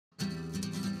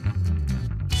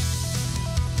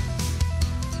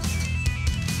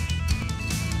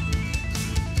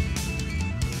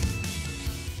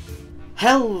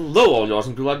Hello all you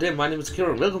awesome people out there, my name is Takeru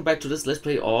and welcome back to this Let's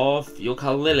Play of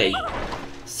Yooka-Laylee.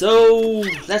 So,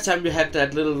 last time we had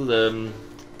that little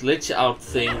glitch out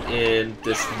thing in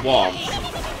the swamp,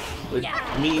 which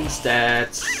means that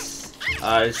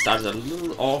I started a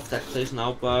little off that place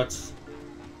now, but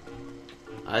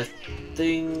I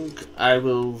think I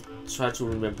will try to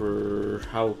remember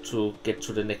how to get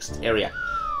to the next area.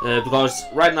 Because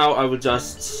right now I will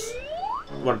just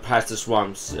run past the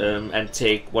swamps and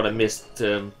take what I missed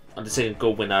on the second go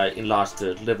when I enlarged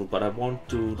the level, but I won't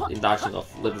do enlarging of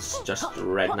levels just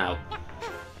right now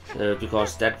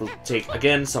because that will take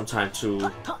again some time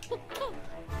to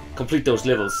complete those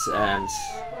levels, and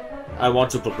I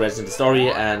want to progress in the story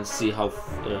and see how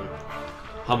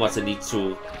much I need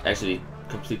to actually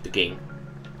complete the game.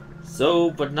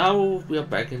 So, but now we are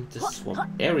back in the swamp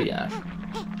area,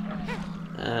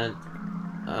 and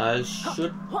I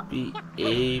should be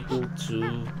able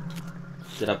to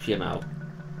get up here now.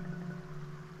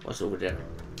 What's over there?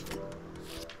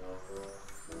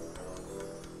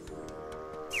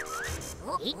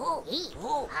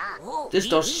 This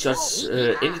door shuts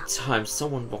anytime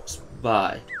someone walks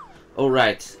by.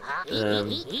 Alright. I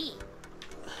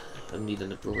need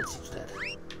an ability to that.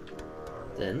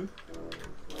 Then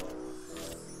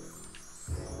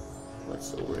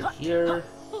what's over here?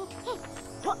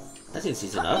 I think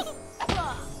it's enough.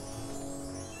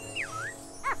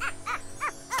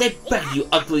 Stay back, you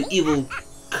ugly, evil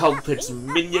cowpits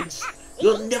minions!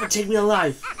 You'll never take me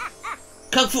alive!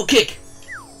 Kung Fu kick!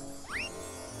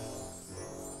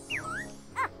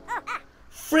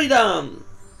 Freedom!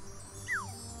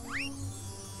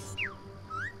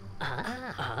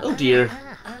 Oh dear.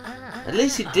 At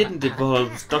least he didn't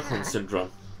evolve Stockholm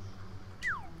Syndrome.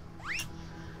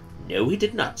 No, he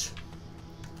did not.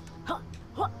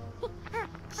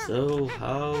 So,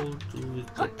 how do we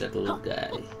get that little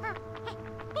guy?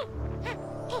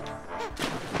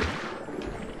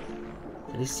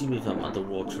 Can he see me if I'm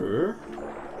underwater?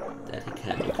 That he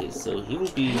can. Okay, so he will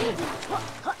be...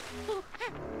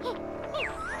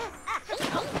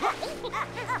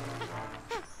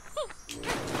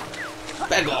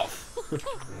 Back off!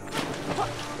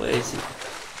 Where is he?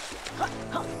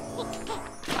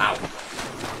 Ow!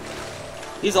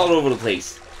 He's all over the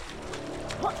place.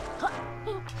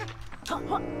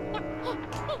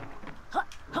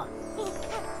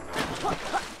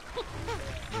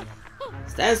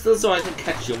 Stand still so I can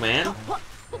catch you, man.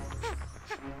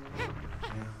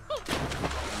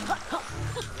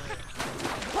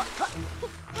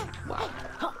 Wow.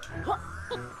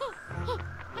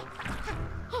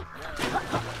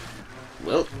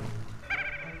 Well,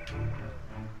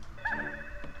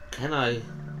 can I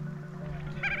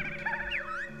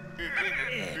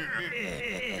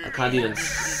can't even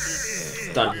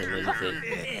stun him or anything.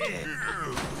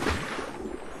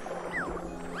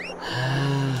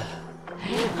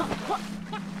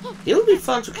 It would be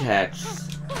fun to catch.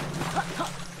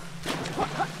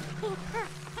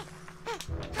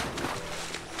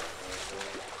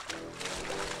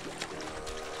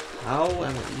 How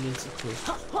am I even supposed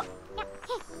to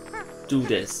do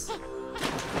this?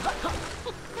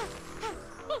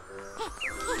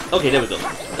 Okay, there we go.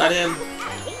 Got him.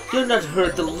 You've not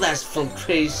heard the last from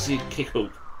crazy Takeru.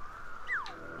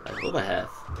 I hope I have.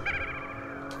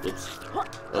 Oops.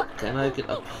 Well, can I get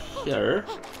up here?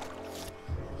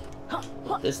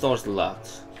 This door's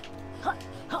locked.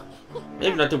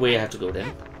 Maybe not the way I have to go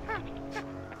then.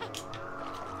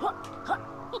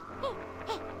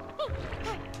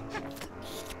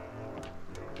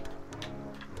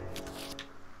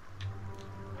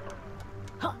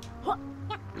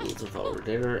 Lots of over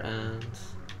there, and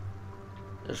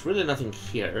there's really nothing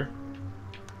here.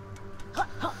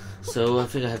 So I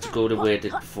think I have to go the way I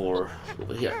did before,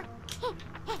 over here.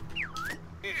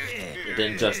 And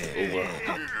then just over.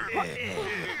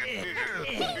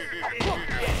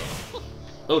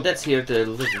 Oh, that's here the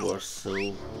living was,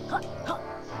 so...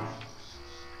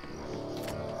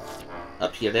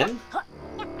 Up here then.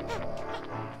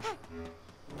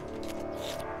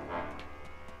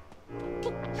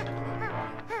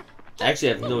 I actually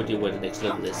have no idea where the next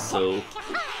level is, so...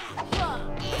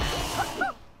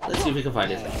 Let's see if we can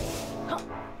find it.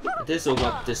 It is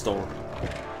over this door.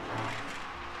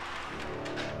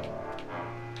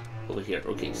 Over here,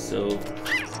 okay, so...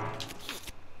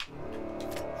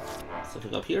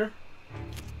 Something up here.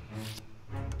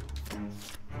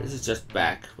 This is just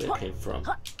back where it came from.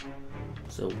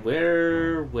 So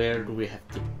where do we have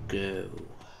to go?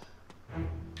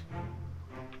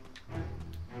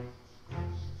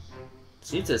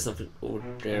 Seems there's something over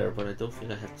there, but I don't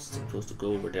think I have supposed to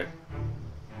go over there.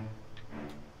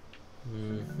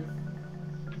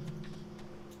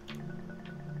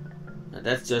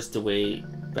 That's just the way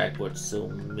backwards, so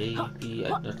maybe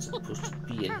I'm not supposed to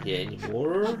be in here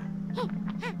anymore.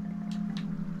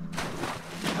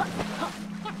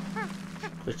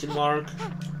 Question mark.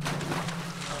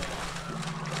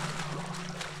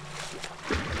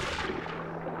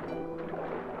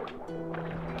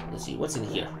 Let's see what's in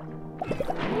here.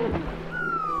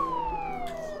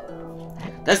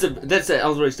 That's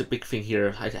always the big thing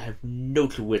here. I have no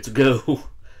clue where to go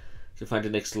to find the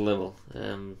next level.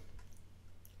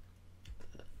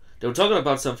 They were talking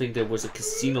about something. There was a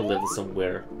casino level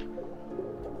somewhere.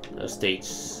 A stage.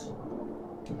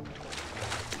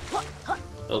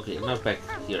 Okay, not back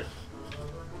here.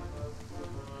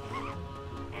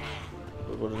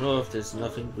 I want to know if there's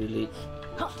nothing really.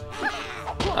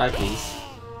 Please.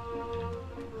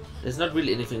 There's not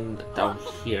really anything down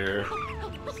here,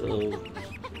 so.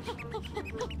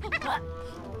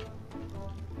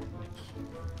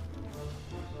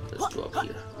 Let's go up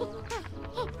here.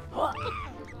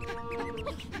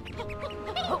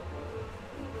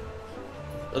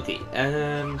 Okay,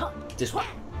 and this one.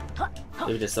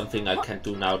 Maybe there's something I can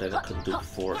do now that I couldn't do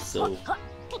before, so...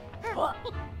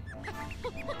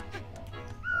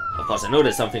 Of course, I know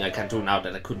there's something I can do now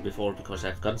that I couldn't before because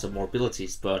I've gotten some more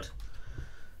abilities, but...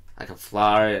 I can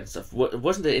fly and stuff.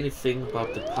 Wasn't there anything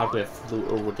about the part where I flew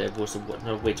over there was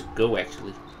another way to go,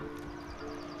 actually?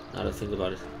 Now that I think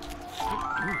about it.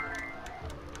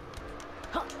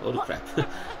 Holy crap.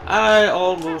 I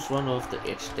almost run off the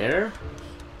edge there.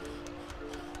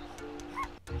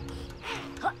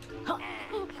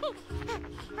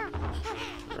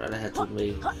 Right, I had to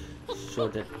make sure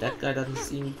that that guy doesn't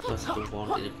see me because I don't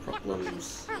want any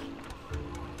problems.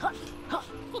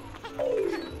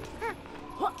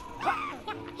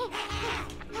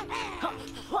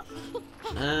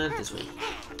 And this way.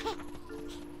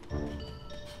 I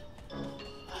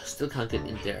still can't get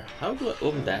in there. How do I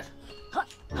open that?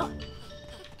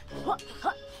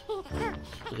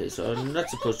 Okay, so I'm not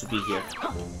supposed to be here.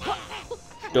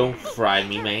 Don't fry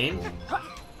me, man.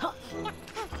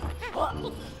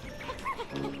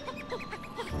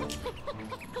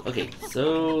 Okay,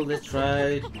 so let's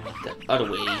try the other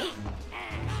way.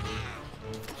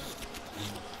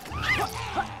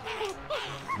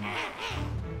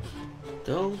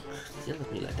 Don't yell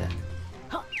at me like that.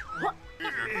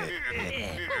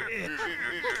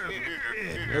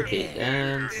 Okay,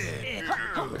 and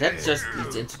that just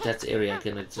leads into that area. I'm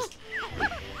gonna just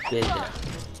bend there.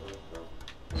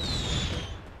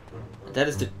 And that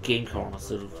is the game corner,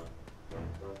 so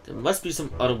there must be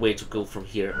some other way to go from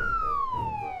here.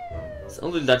 It's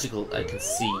only logical I can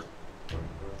see.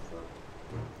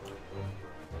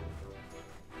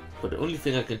 But the only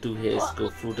thing I can do here is go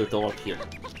through the door up here.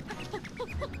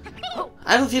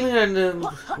 I have a feeling I'm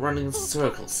running in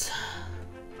circles.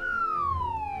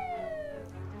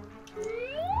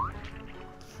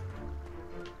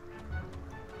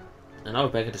 And now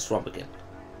we're back at the swamp again.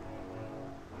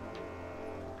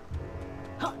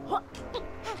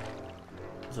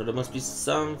 So there must be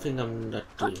something I'm not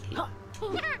doing here.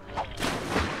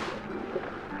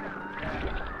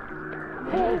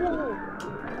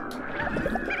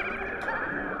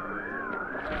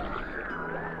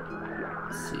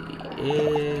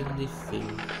 Anything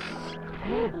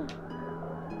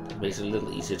that makes it a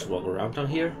little easier to walk around down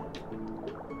here.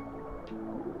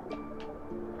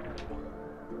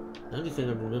 The only thing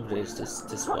I remember is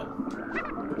this one,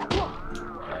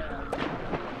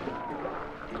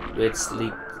 which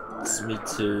leads me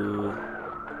to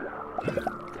the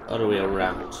other way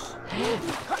around.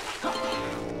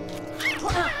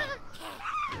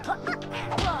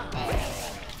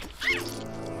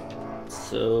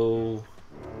 So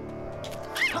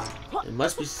there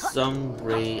must be some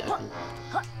way I can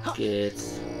get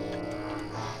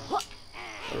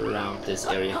around this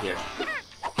area here.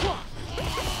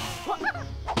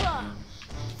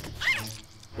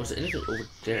 Was there anything over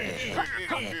there actually?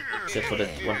 Except for that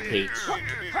one page.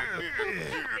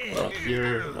 Well, up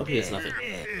here is nothing.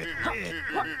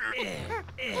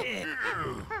 And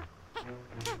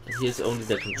here's only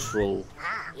the control.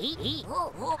 I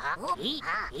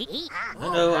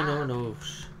know.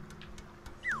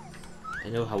 I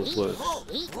know how it works.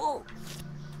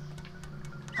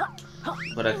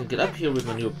 But I can get up here with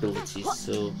my new abilities,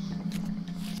 so...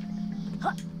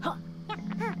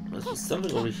 Must be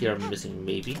something over here I'm missing,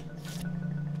 maybe.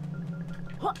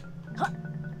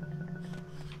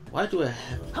 Why do I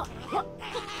have...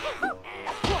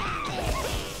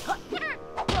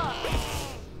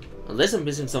 Unless I'm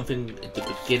missing something at the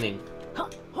beginning.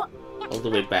 All the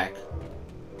way back.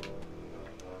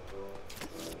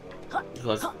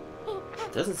 Because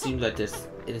it doesn't seem like there's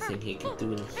anything he can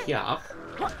do in here.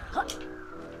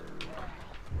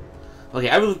 Okay,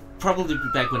 I will probably be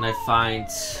back when I find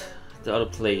the other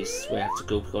place where I have to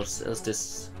go, because else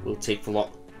this will take for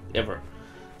long, ever.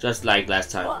 Just like last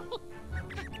time.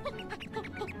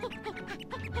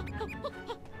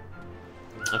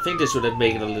 I think this would have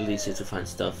made it a little easier to find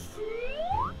stuff.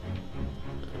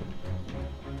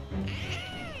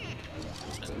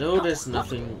 No, there's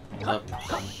nothing up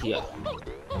here.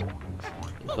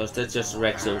 Because that's just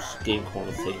Rexo's game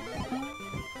corner thing.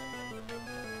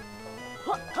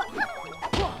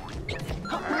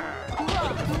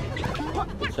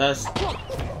 Just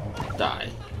die.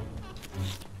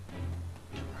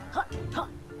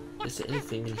 Is there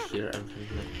anything in here I'm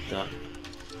not done?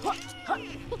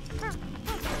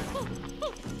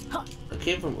 I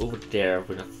came from over there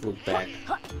when I flew back.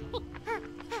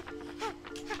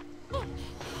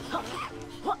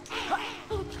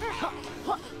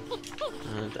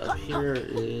 And up here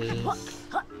is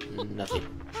nothing.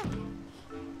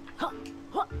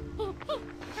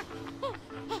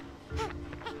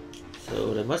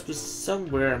 So there must be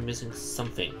somewhere I'm missing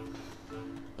something.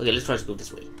 Okay, let's try to go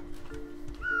this way.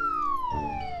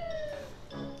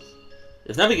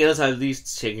 If nothing else, I'll at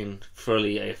least check in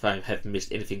thoroughly if I have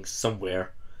missed anything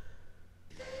somewhere.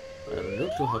 But I have no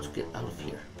clue how to get out of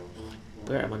here.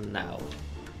 Where am I now?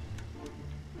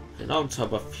 Okay, now I'm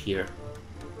top of here.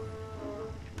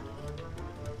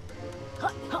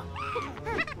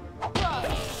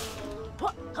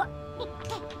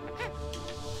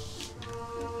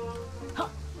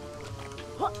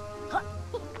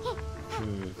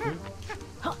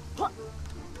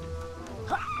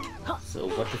 So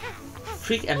what the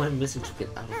freak am I missing to get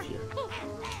out of here?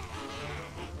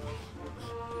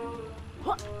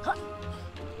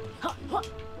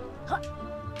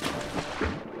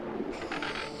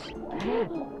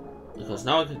 Because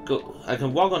now I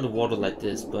can walk on the water like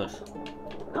this, but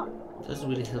it doesn't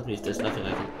really help me if there's nothing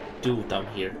I can do down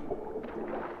here.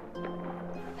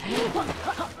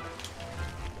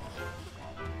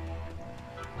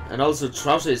 And also,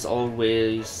 Trouser is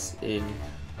always in.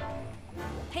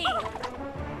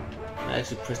 I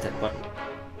actually pressed that button.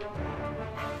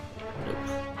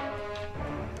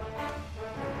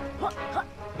 Nope.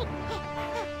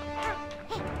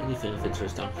 Anything of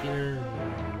interest down here?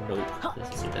 Nope.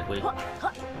 Doesn't seem that way.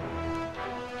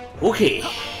 Okay.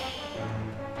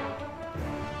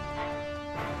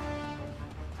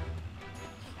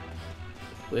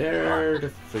 Where the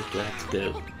frick do I have to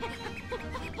go?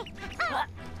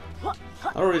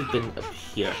 I've already been up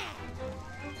here.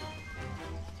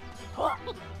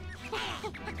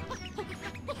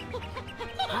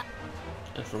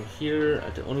 And from here,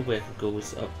 the only way I can go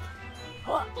is up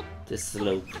this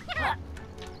slope.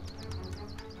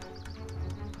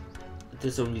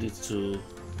 This only leads to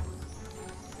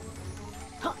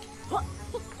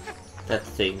that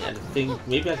thing, and I think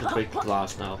maybe I can break the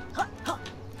glass now.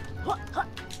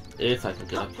 If I can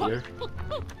get up here.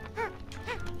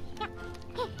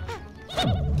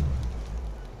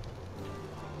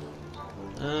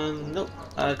 Nope,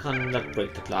 I cannot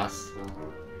break the glass.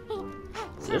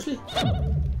 Seriously?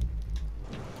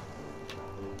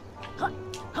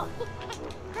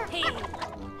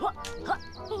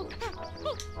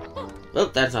 Well,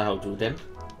 that's not how to do then.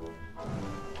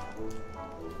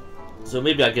 So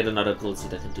maybe I get another gold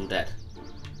seed that can do that.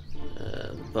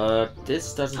 But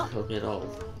this doesn't help me at all.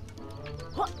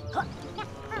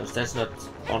 Because that's not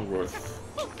onward.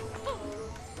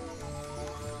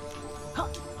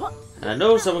 And I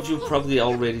know some of you probably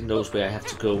already knows where I have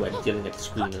to go when yelling at the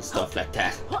screen and stuff like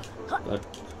that. But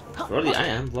probably I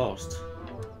am lost.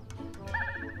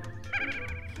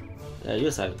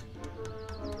 You're silent.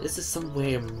 Is there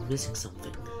somewhere I'm missing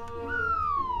something?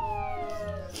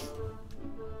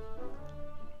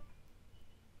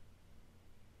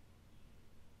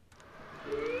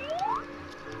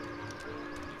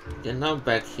 Yeah, now I'm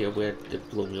back here where they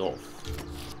blew me off.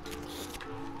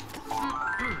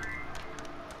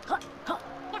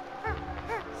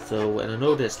 So, and I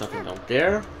know there's nothing down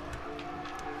there.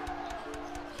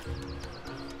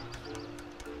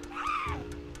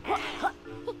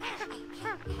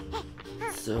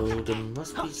 So there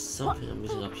must be something I'm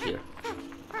missing up here.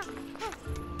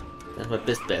 That's my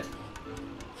best bet.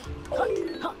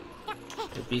 There'll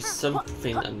be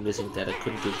something I'm missing that I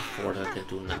couldn't do before that I can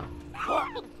do now.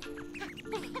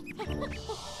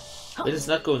 But it's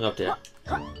not going up there.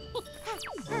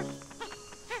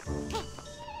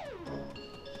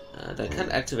 And I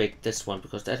can't activate this one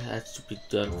because that has to be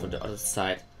done from the other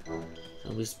side.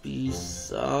 There must be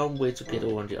some way to get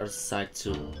over on the other side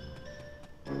too.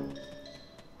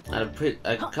 I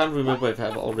can't remember if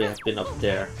I've already been up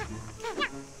there.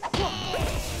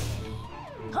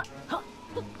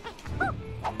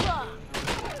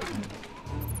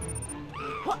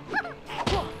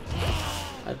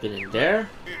 I've been in there.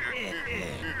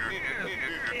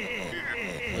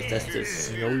 But that's the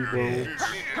snowy world.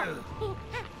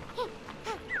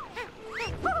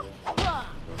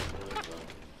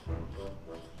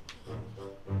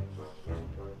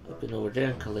 I've been over there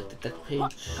and collected that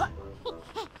page.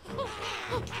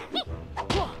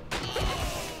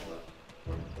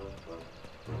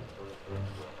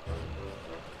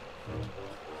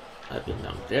 I've been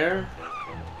down there.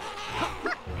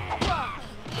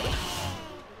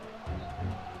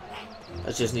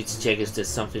 I just need to check if there's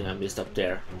something I missed up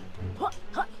there. But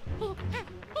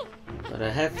I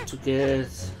have to get...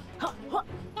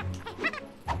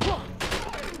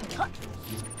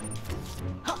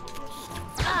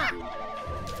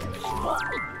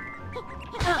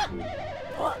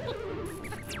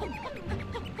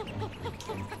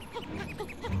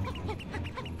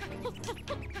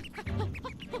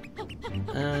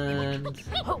 And...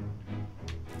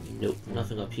 Nope,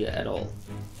 nothing up here at all.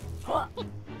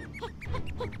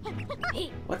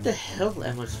 What the hell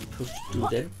am I supposed to do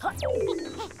then?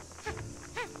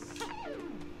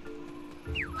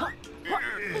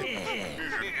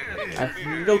 I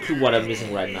have no clue what I'm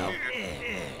missing right now.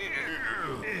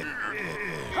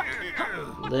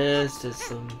 There's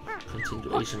some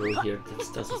continuation over here.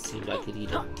 This doesn't seem like it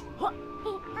either.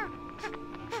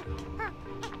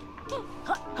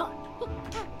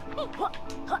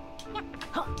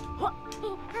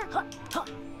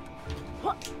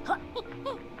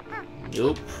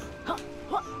 Nope.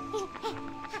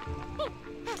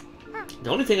 The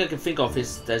only thing I can think of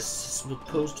is there's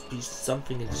supposed to be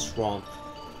something in the swamp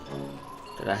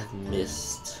that I have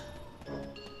missed.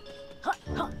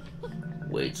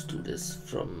 Way to do this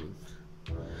from...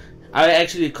 I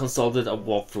actually consulted a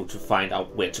walkthrough to find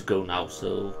out where to go now,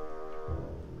 so...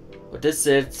 But this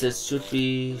said, there should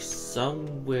be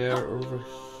somewhere over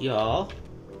here.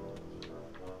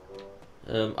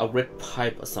 A red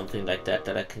pipe or something like that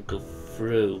that I can go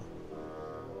through.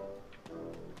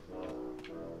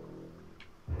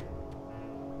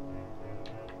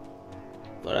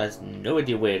 But I have no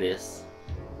idea where it is.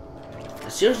 I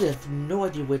seriously have no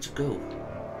idea where to go.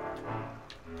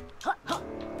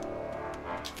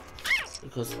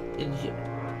 Because in here...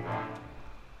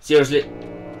 Seriously.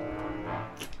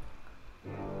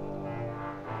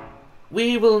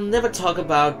 We will never talk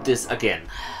about this again.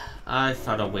 I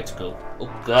found out where to go. Oh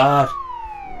god.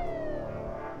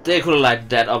 They could have lightened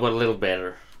that up a little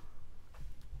better.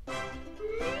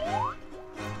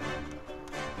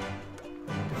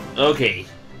 Okay.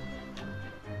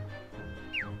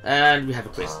 And we have a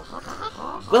quiz.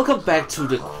 Welcome back to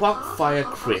the Quackfire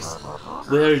quiz,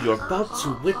 where you're about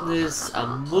to witness a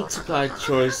multiple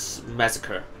choice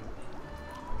massacre.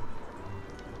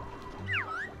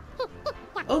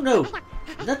 Oh no,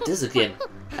 not this again.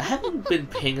 I haven't been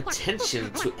paying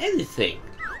attention to anything.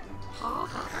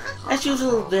 As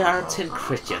usual, there are 10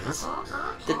 questions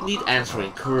that need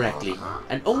answering correctly,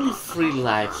 and only 3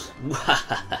 lives.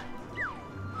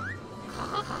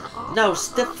 Now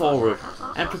step forward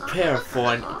and prepare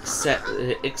for an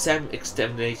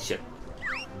examination.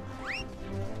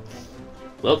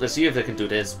 Well, let's see if I can do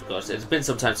this, because it's been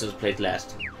some time since I played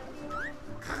last.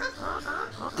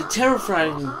 The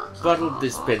terrifying bottle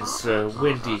dispenser,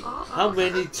 Wendy. How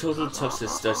many total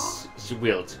toxins does she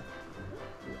wield?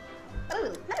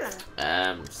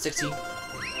 60.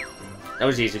 That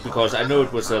was easy, because I know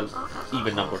it was an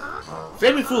even number.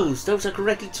 Flaming fools, those are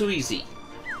correctly too easy.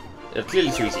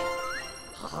 Clearly too easy.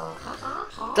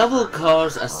 Double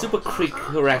cars a super quick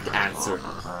correct answer.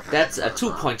 That's a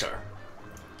 2-pointer.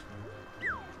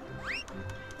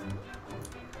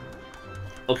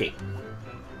 Okay.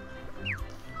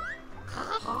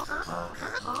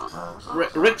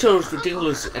 Rector's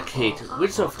Ridiculous Arcade.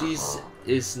 Which of these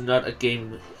is not a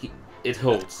game it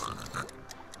holds?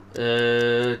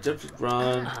 Jump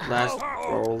ground, blast,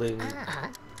 rolling.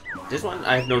 This one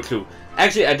I have no clue.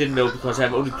 Actually, I didn't know because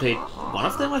I've only played one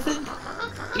of them, I think.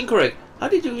 Incorrect. How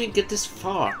did you even get this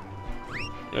far?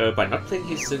 By not playing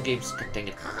his games. God dang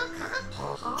it.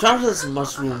 Charles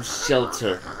Mushroom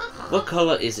Shelter. What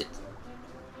color is it?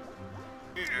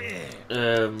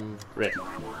 Red.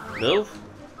 No?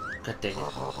 God dang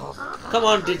it. Come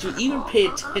on, did you even pay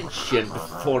attention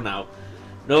before now?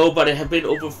 No, but it have been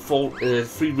over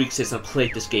 3 weeks since I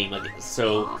played this game,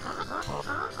 so...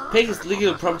 Peg is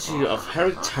legal property of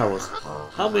Harry Towers.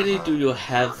 How many do you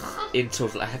have in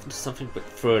total? I have something but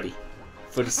 30.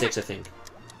 36, I think.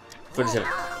 37.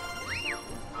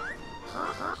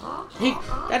 Hey,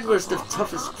 that was the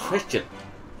toughest question.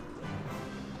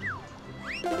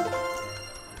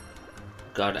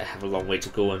 God, I have a long way to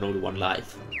go and only 1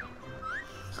 life.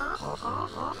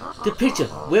 The picture,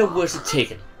 where was it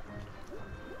taken?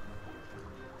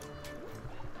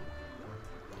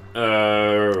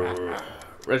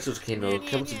 Retro Volcano,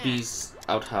 Capital Beast,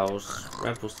 Outhouse,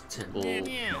 Rampost Temple,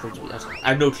 Capital Beast, I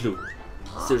have no clue.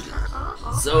 Seriously.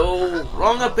 So,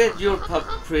 wrong a bit, your pub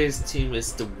quiz team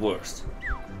is the worst.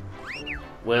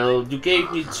 Well, you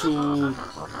gave me two...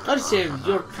 Not a shame,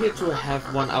 you appear to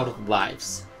have one out of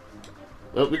lives.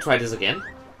 Well, we try this again.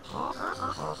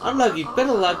 Unlucky,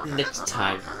 better luck next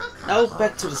time. Now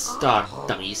back to the start,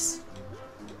 dummies.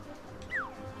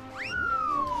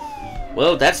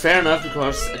 Well, that's fair enough,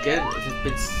 because, again, it has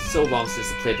been so long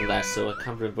since I played the last, so I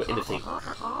can't remember anything.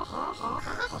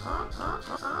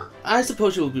 I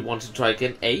suppose you will be wanting to try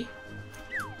again, eh?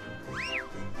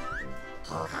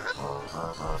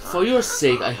 For your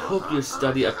sake, I hope you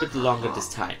study a bit longer this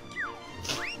time.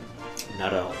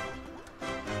 Not at all.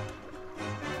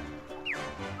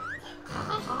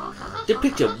 The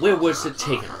picture, where was it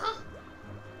taken?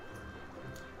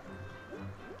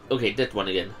 Okay, that one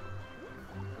again.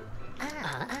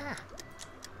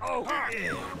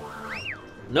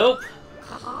 Nope.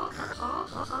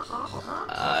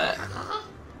 I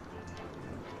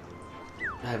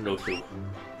have no clue.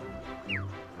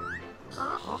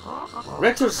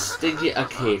 Retro Stinky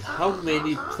Arcade. How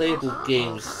many playable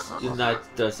games Unite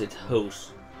does it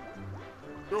host?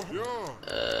 9.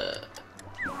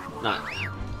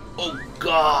 Oh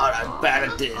god, I'm bad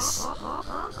at this.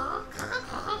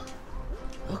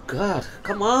 Oh god,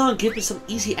 come on, give me some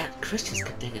easy questions,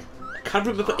 god dang it. I can't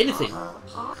remember anything.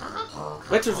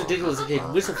 Retro's ridiculous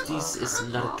again. Which of these is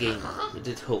not a game? We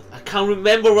did hope. I can't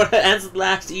remember what I answered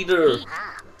last either.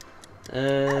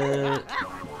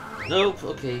 Nope,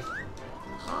 okay.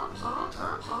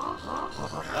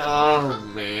 Oh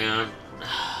man.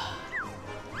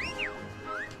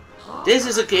 This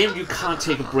is a game you can't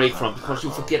take a break from because you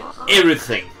forget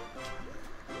everything.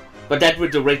 But that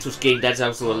with the Retro's game, that's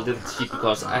also a little cheap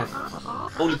because I've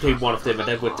only played one of them, and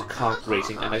that with the kart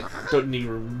racing, and I don't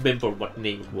even remember what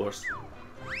name it was.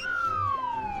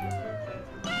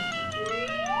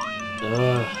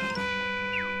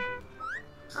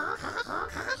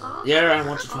 Yeah, I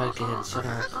want to try again. Shut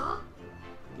up.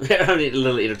 I'm a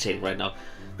little irritated right now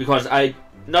because I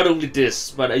not only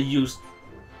this, but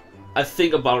I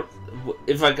think about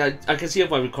if I can see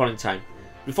my recording time.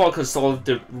 Before I consulted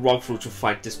the walkthrough to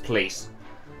find this place,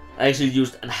 I actually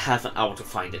used half an hour to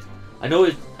find it. I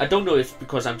don't know if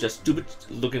because I'm just stupid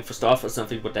looking for stuff or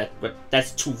something, but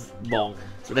that's too long.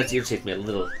 So that's irritated me a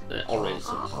little already.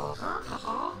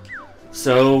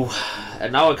 So,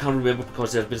 and now I can't remember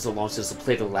because it has been so long since I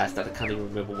played the last that I can't even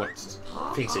remember what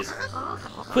things is.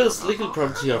 Quill's legal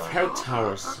property of Harry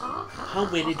Towers. How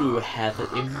many do you have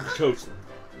in total?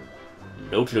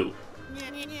 No clue.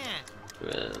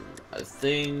 I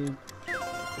think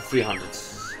 300.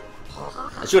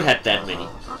 I should have that many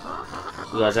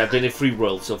because I've been in 3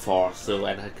 worlds so far. So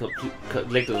and I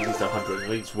collected at least 100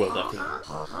 in each world, I think.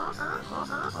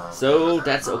 So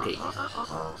that's okay.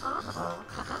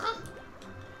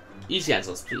 Easy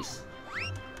answers, please.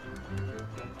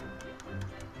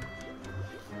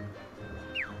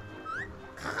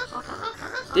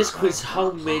 This quiz: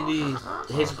 how many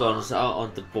hexagons are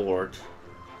on the board?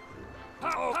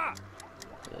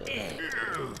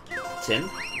 10?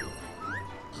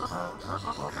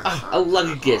 Ah, a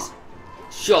lucky guess.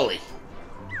 Surely.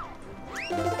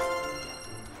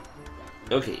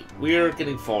 Okay, we're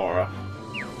getting far.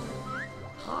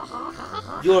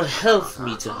 Your health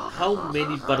meter. How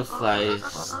many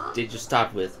butterflies did you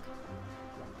start with?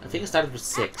 I think I started with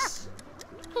 6.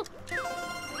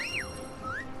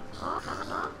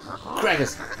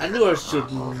 Crackers! I knew I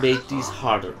should make these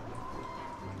harder.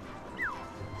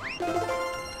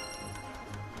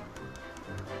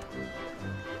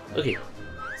 Okay,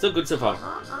 so good so far.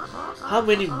 How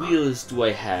many wheels do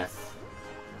I have?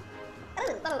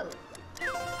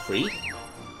 3?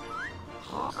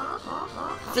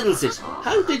 Fiddlesticks,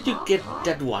 how did you get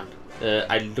that one?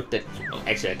 I looked at you.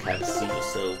 Actually, I can't see you,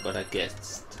 so, but I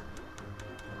guessed.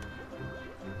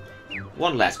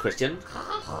 One last question.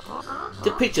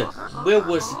 The picture, where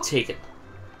was it taken?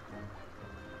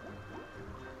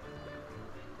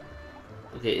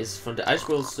 Okay, it's from the ice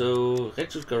world, so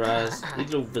Retro's garage,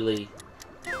 Yooka-Laylee,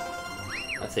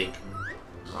 I think.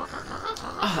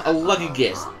 Ah, a lucky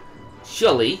guess.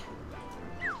 Surely.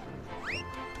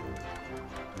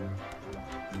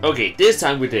 Okay, this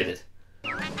time we did it.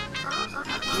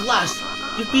 Blast!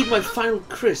 You beat my final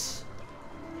Chris.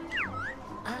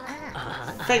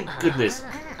 Thank goodness.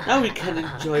 Now we can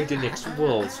enjoy the next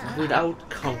worlds without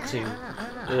counting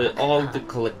all the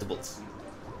collectibles.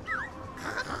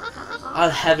 I'll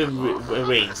have him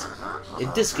arranged in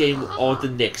this game or the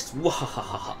next.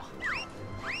 Wahahaha.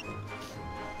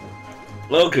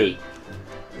 Okay.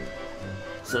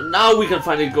 So now we can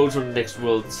finally go to the next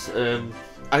world.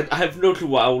 I have no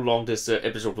clue how long this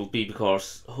episode will be,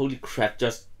 because holy crap,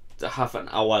 just half an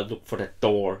hour I looked for that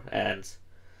door, and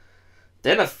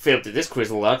then I failed this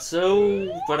quiz a lot.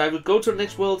 So, but I will go to the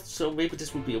next world, so maybe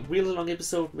this will be a really long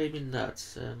episode, maybe not.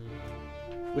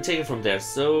 We'll take it from there.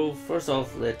 So first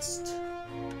off, let's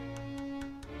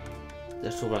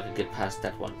hope I can get past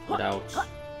that one without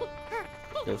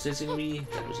noticing me.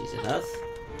 That was easy enough.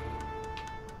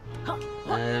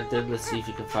 And then let's see if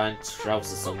you can find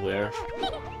trousers somewhere.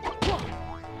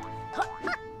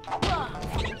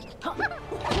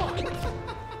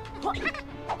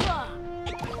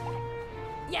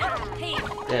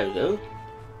 There we go.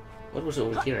 What was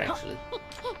over here actually?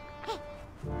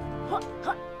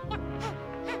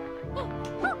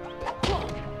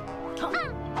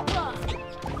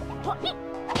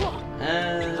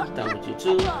 And down with you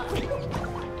too.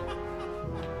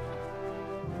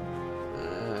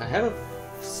 I have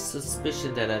a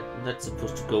suspicion that I'm not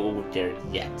supposed to go over there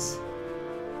yet.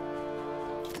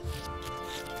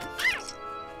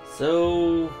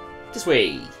 So, this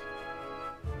way.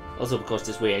 Also because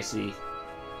this way actually...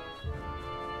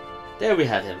 There we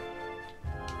have him.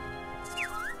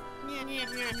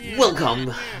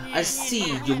 Welcome! I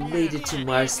see you made it to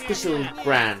my special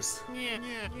brands.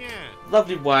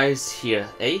 Lovely wise here,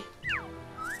 eh?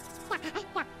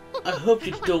 I hope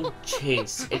you don't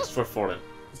charge extra for them.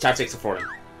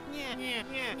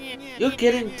 You're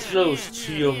getting close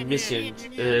to your missing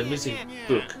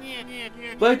book,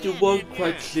 but you won't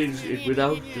quite clear it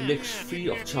without the next free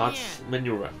of charge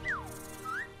maneuver.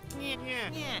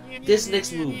 This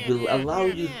next move will allow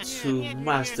you to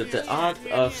master the art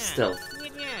of stealth.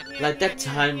 Like that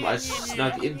time I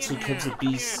snuck into Captain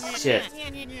B's shed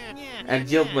and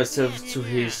yielded myself to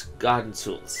his garden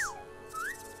tools.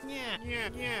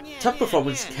 Top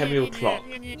performance cameo cloak.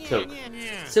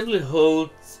 Simply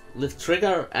hold lift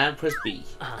trigger and press B.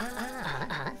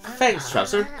 Thanks,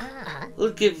 Trouser.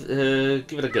 We'll give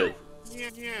it a go.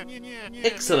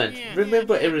 Excellent.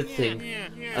 Remember everything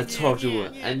I taught you,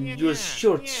 and you're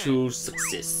sure to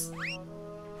success.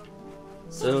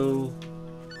 So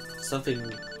something.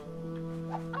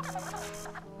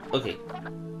 Okay.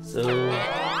 So.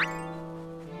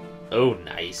 Oh,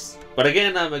 nice. But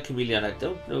again, I'm a chameleon. I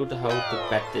don't know how the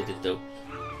bat did it though.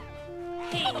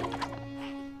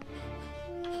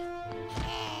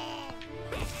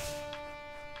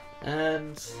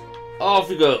 And off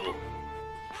we go.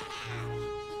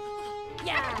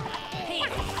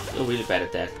 You're really bad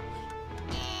at that.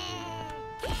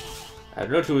 I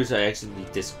have no clue if I actually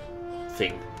need this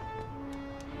thing.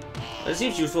 But it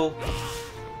seems useful.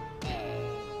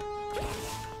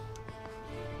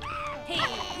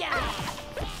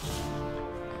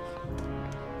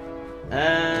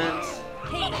 And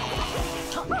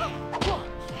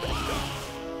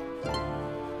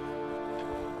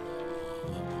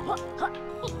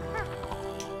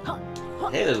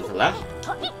hey, little fella.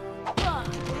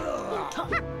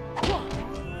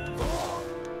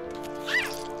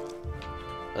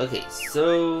 Okay,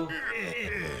 so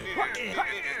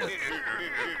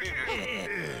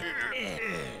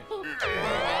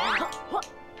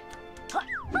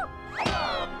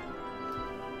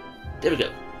there we go.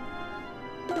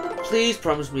 Please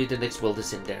promise me the next world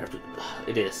is in there.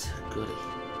 It is. Goody.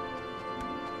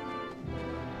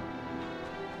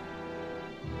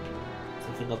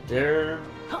 Something up there.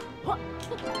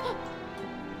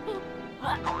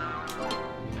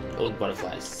 Old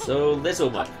butterflies. So let's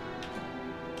open up.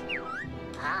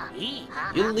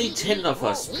 You'll need 10 of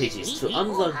us pages to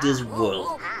unlock this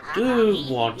world. Do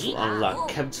you want to unlock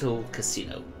Capital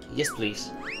Casino? Yes,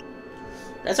 please.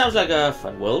 That sounds like a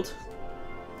fun world.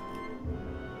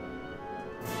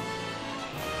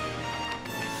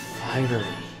 Finally.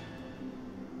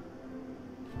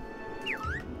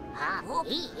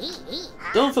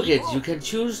 Don't forget, you can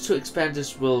choose to expand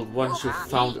this world once you've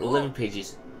found 11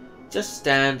 pages. Just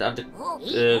stand on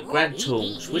the Grand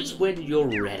Tome switch when you're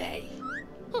ready.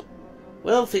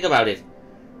 Well, think about it.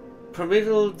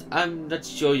 Primarily, I'm not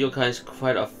sure you guys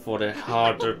quite up for the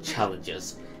harder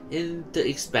challenges in the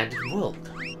expanded world.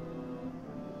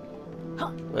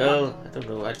 Well, I don't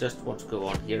know, I just want to go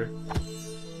on here.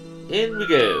 In we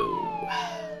go.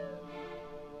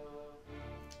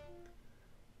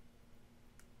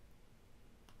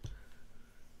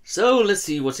 So, let's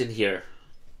see what's in here.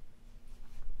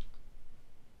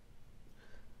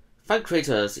 Find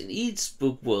creators in each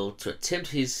book world to attempt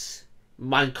his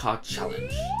minecart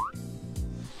challenge.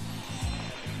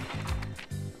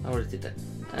 I already did that.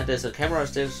 And there's a camera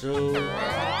there, so...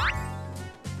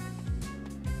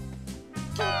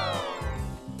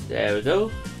 There we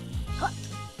go.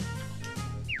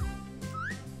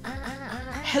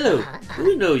 Hello, do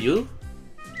we know you?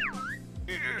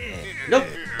 Nope,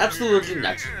 absolutely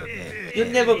not. You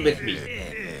never met me.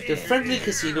 The friendly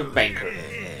casino banker.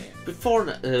 Before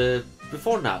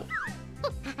now.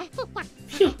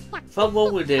 Phew, for a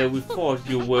moment there we thought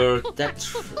you were that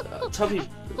Tommy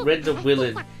random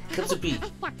villain. Come to be,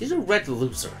 he's a red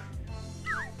loser.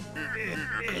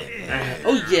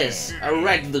 Oh yes, a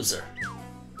red loser.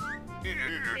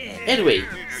 Anyway,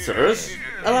 sirs,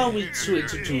 allow me to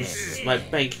introduce my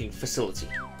banking facility.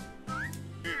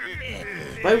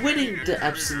 By winning the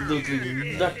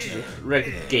absolutely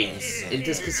not-ranked games in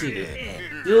this casino,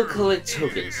 you'll collect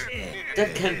tokens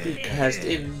that can be cashed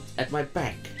in at my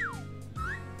bank.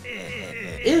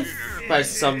 If by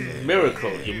some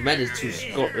miracle you manage to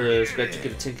scratch to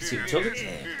get 10 casino tokens,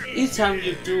 each time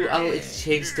you do I'll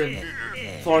exchange them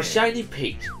for a shiny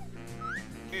page.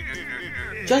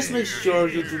 Just make sure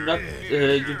you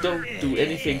don't do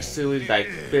anything silly like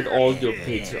bet all your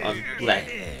page on black.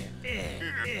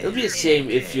 It'll be a shame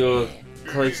if your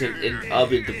collection ends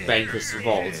up in the banker's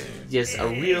vault. Yes, a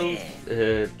real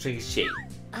shame.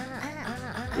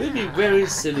 It would be very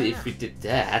silly if we did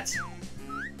that.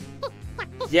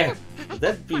 Yeah,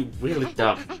 that'd be really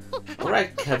dumb.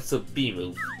 Alright, cancel B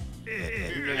move.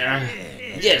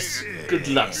 Yes, good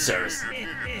luck, sirs.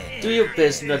 Do your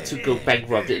best not to go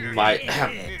bankrupt in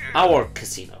our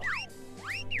casino.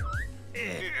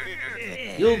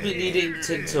 You'll be needing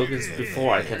 10 tokens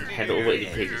before I can hand over any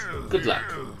pages. Good luck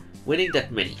winning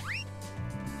that many.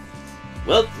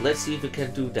 Well, let's see if we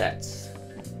can do that.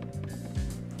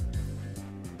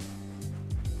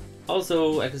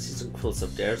 Also, I can see some quills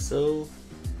up there, so...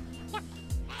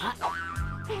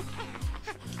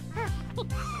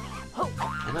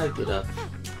 Can I get up?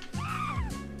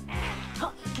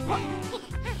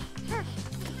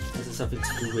 Has it something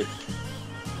to do with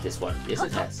this one? Yes,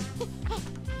 it has.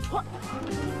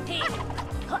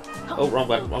 Oh, wrong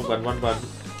one, one button.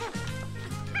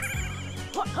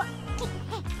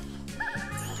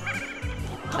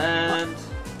 And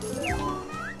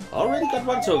already got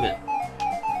one token.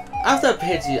 After a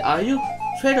petty, are you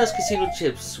trade us casino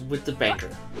chips with the banker?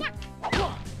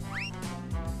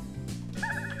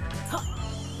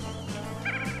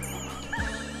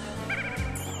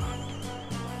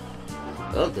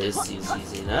 Well, this seems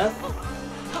easy enough.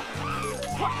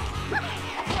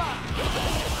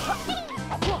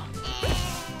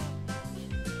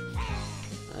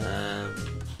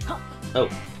 Oh,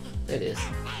 there it is.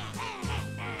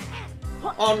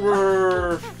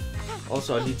 Onward!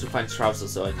 Also, I need to find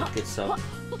trousers so I can get some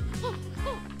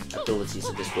abilities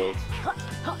in this world.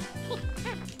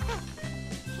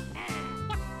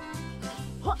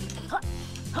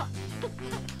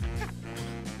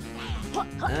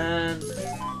 And...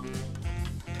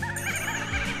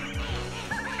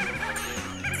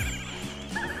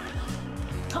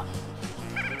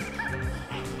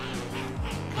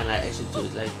 can I actually do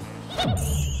it like...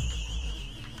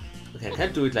 okay, I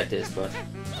can't do it like this, but...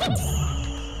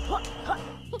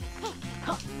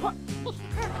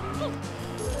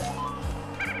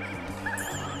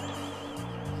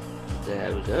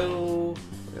 there we go.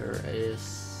 There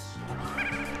is...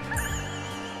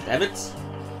 damn it!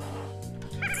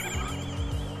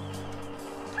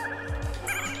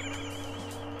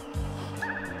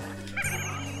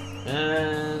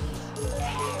 And...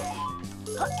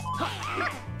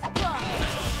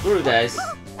 screw guys.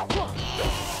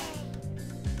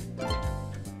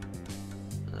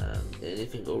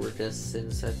 Anything over there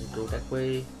since I can go that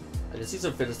way. I can see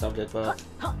some feathers down there, but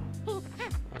I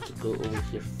have to go over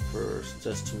here first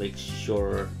just to make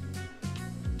sure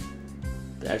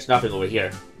there's nothing over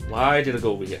here. Why did I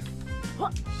go over here?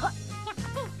 I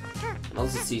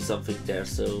also see something there,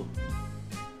 so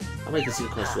how many casino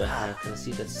coins do I have? Can I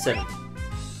see that? 7.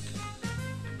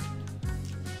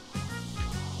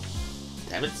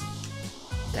 Damn it!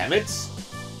 Damn it!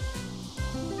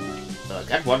 I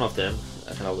got one of them.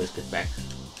 I can always get back.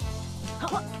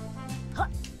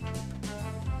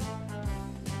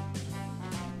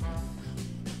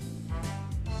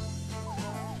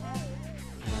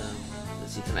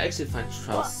 Let's see, can I actually find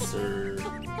Trouser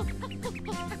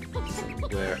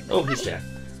somewhere? Oh, he's there.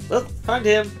 Well, find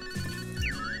him!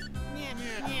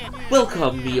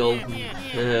 Welcome, me old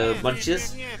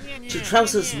munches, to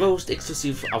Trouser's most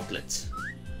exclusive outlet.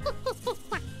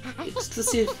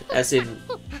 Exclusive as in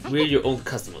we're your own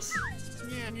customers.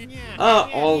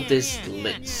 All this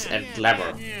glitz and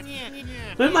glamour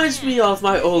reminds me of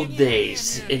my old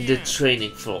days in the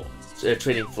training floor.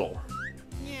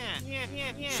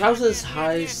 Trouser's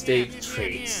high-stake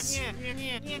trades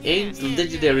aimed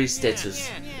legendary status.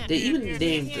 They even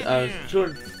named a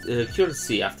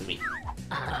currency after me.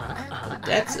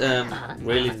 That's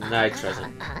really nice,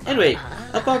 Treasure. Anyway,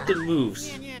 about the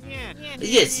moves.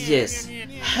 Yes.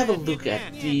 Have a look at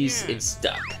these in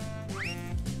stock.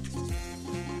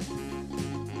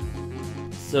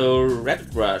 So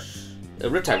Rapid Rush,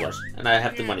 Riptide Rush, and I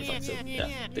have the money for it, so yeah,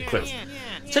 the credits.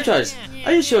 So choice,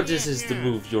 are you sure this is the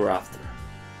move you're after?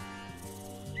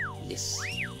 Yes.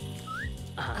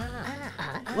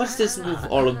 What's this move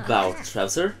all about,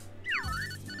 Trouser?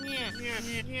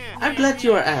 I'm glad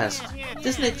you are asked.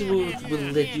 This next move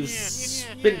will let you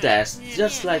spin dash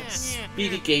just like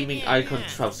speedy gaming icon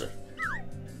Trouser.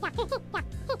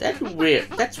 That's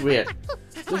weird.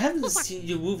 We haven't seen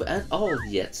you move at all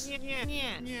yet.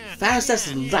 Fast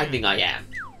as lightning I am.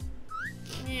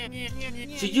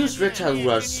 To use Reptile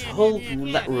Rush, hold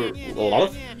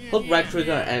right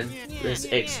trigger and press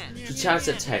X to charge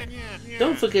attack.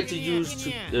 Don't forget to use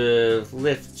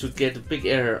lift to get a big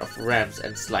area of ramps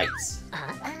and slides.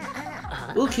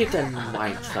 We'll keep that in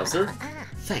mind, Trouser.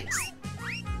 Thanks.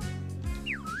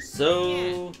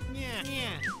 So...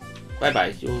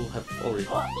 bye-bye, you have already...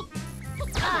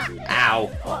 Ow!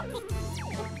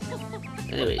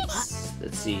 Anyways,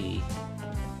 let's see...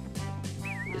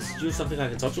 Is you something I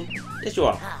can talk to? Yes, you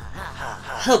are.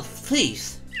 Help,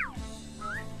 please!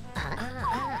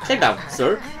 Check down,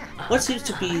 sir. What seems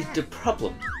to be the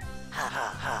problem?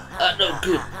 No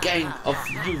good gang of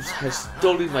youths has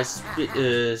stolen my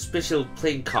special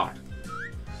playing card.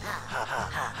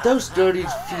 Those dirty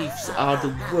thieves are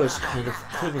the worst kind of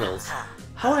criminals.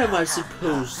 How am I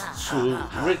supposed to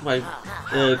rig my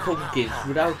poker games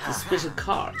without the special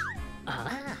card?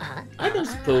 I don't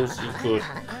suppose you could.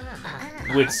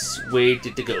 Which way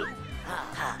did they go?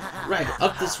 Right,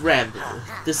 up this ramp.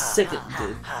 The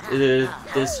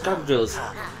scoundrels.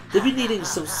 They'll be needing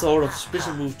some sort of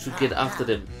special move to get after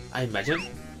them, I imagine.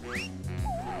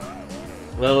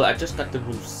 Well, I just got the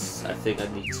moves I think I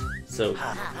need. So,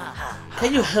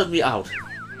 can you help me out?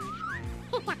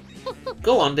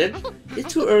 Go on then.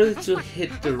 It's too early to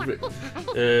hit the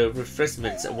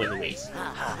refreshments anyways.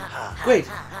 Great.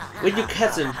 When you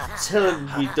catch them, tell them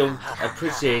we don't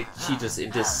appreciate cheaters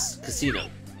in this casino.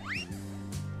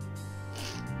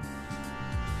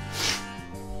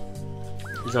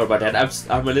 Sorry about that.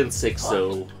 I'm a little sick,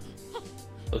 so...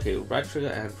 Okay, right trigger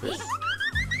and press.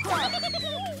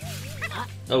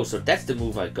 Oh, so that's the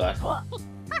move I got.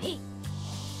 Okay,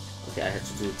 I had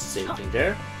to do the same thing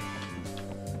there.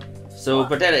 So,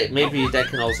 but then maybe that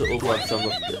can also open up some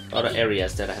of the other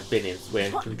areas that I have been in where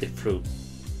I couldn't get through.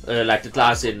 Like the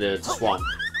glass in the swamp.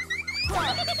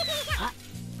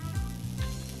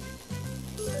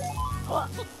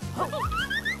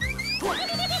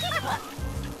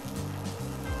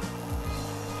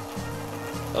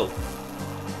 Oh.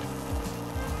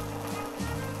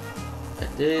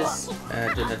 Like this,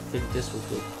 and then I think this will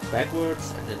go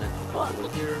backwards, and then I can go over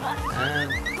here,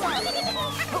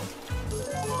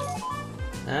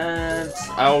 and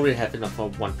I already have enough for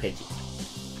one Pidgey.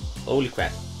 Holy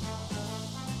crap.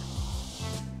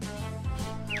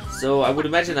 So I would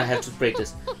imagine I have to break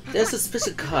this. There's a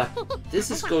special card.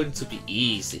 This is going to be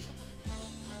easy.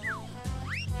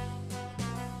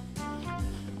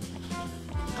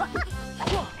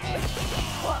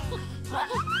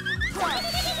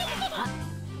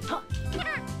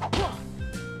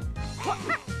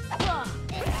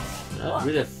 I'm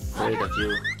really afraid of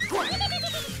you.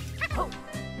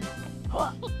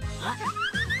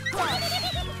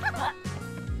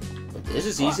 But this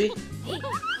is easy.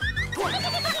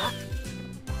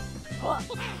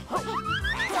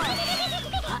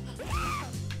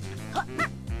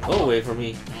 Go away from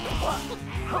me.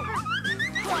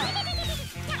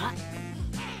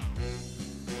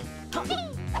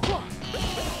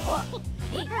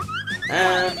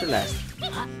 And the last.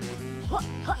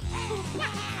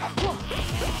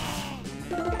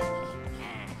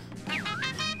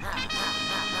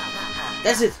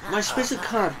 That's it, my special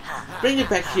card. Bring it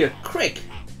back here, quick.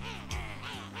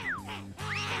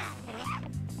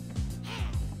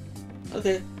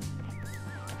 Okay.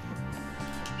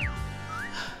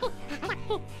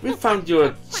 We found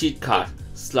your cheat card,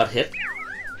 sluthead.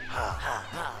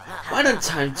 Right on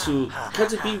time to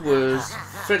cut it be worse,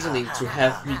 threatening to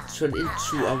have me turn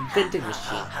into a vending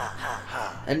machine.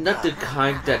 And not the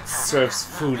kind that serves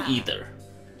food either.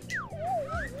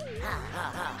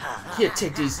 Here,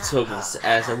 take these tokens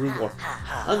as a reward.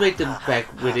 I'll make them back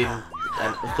within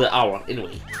the hour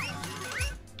anyway.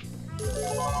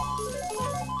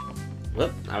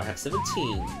 Well, now I have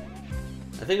 17.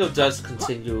 I think I'll just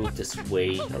continue this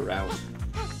way around.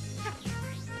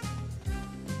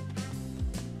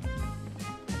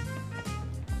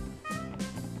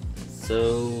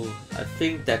 So I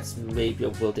think that's maybe a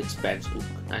world expansion.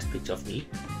 Ooh, nice picture of me.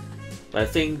 But I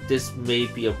think this may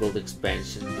be a world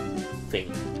expansion thing.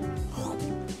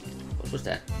 What was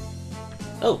that?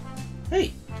 Oh,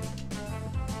 hey!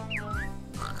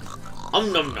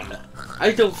 Nom nom.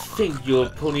 I don't think your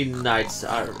pony knights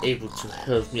are able to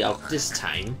help me out this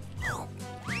time.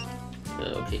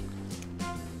 Okay.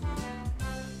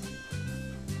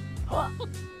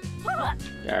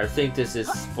 Yeah, I think this is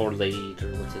for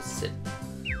later. What is it?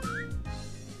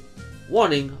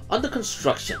 Warning, under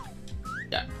construction.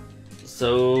 Yeah.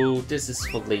 So this is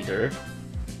for later.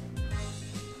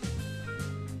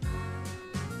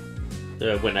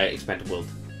 When I expand the world.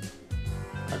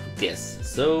 I guess.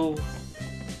 So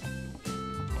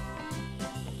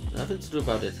nothing to do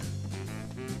about it.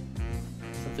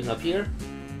 Something up here?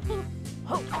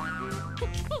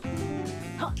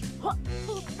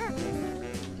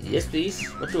 Yes, please.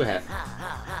 What do I have?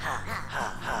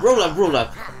 Roll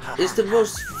up. It's the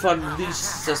most fun,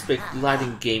 least suspect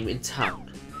lighting game in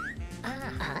town.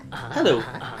 Hello.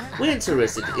 We're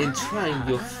interested in trying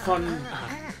your fun,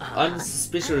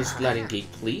 unsuspicious lighting game,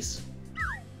 please.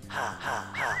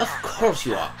 Of course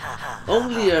you are.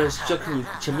 Only a Takeru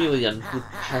chameleon would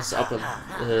pass up a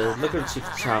lucrative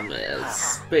charm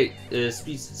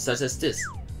species such as this.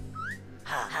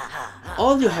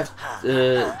 All you have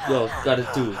gotta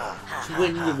do to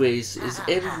win your race is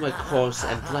aim my course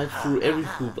and glide through every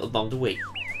hoop along the way.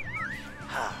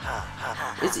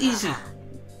 It's easy.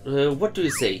 What do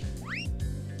you say?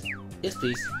 Yes,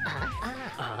 please.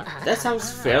 That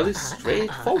sounds fairly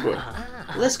straightforward.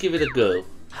 Let's give it a go.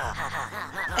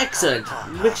 Excellent!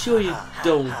 Make sure you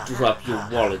don't drop your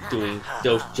wallet doing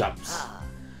those jumps.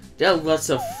 There are lots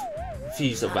of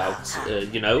thieves about,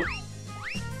 you know.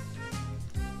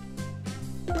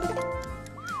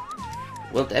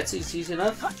 Well, that's easy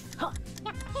enough.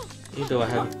 Even though I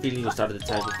have a feeling you started the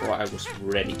time before I was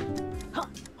ready.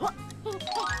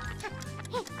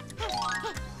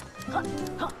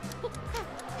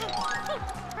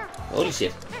 Holy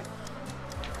shit.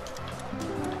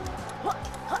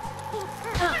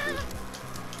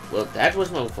 Well, that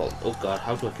was my own fault. Oh god,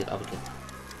 how do I get up again?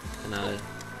 Can I...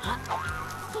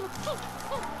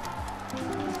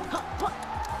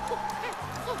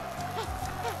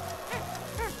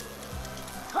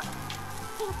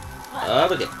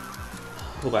 Up again.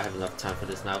 Hope I have enough time for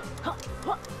this now.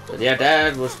 But yeah,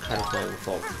 that was kind of my own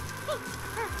fault.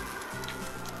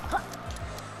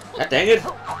 God dang it!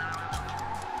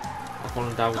 I'm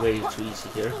falling down way too easy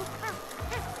here.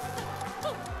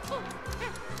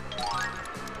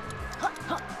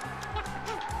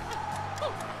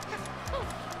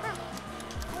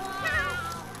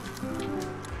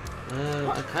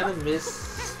 I kind of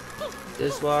missed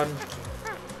this one.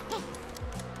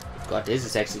 God, this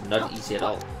is actually not easy at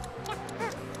all.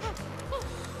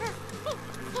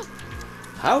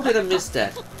 How did I miss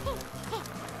that?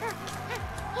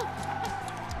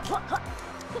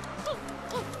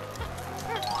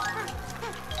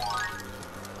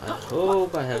 I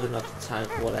hope I have enough time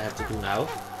for what I have to do now.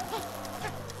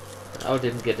 But I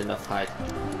didn't get enough height.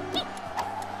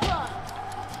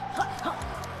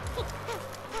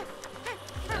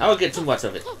 I'll get too much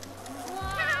of it.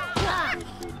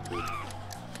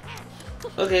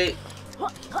 Okay.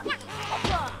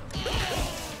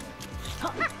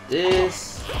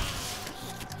 This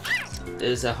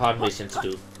is a hard mission to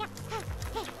do.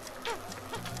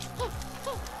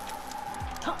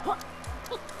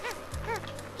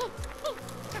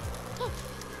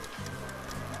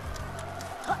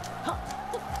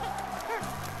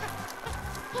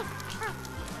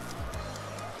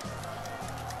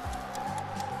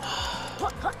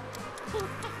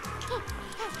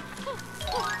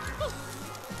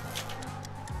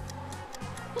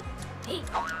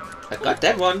 I got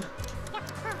that one.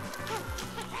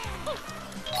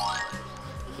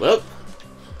 Well,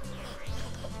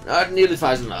 not nearly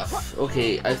fast enough.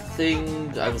 Okay, I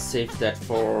think I will save that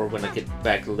for when I get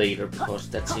back later because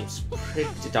that seems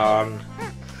pretty darn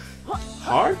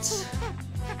hard, to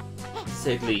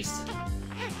say the least.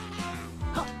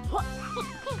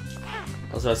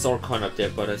 Also, I saw a coin up there,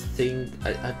 but I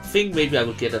think maybe I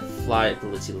will get a fly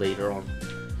ability later on.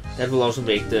 That will also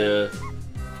make the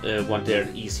one there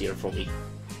easier for me.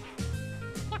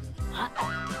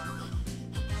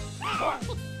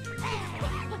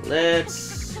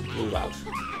 Let's move out.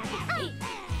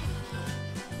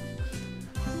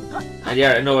 And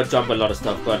yeah, I know I jump a lot of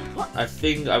stuff, but I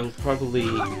think I will probably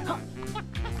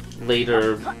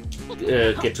later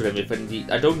get to them if I need.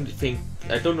 I don't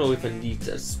know if I need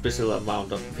a special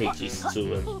amount of pages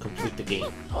to complete the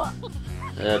game.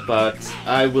 But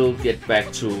I will get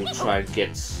back to try and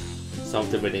get some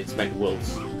of the expanded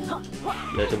worlds.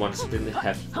 the ones I didn't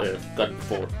have gotten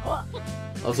before.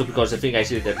 Also because I think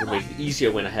actually that will make it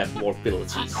easier when I have more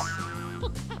abilities.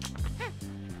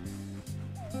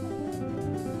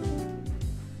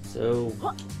 So...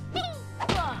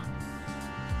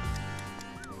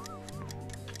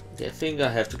 okay, I think I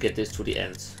have to get this to the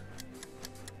end.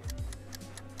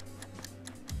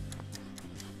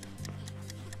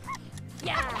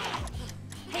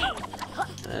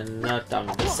 And not down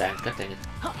in the sand, god dang it.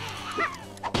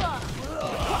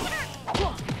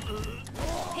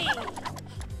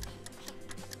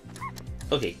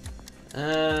 Okay,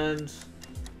 and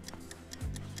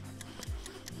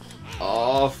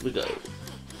off we go.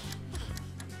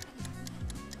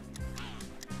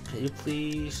 Can you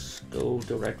please go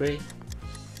the right way?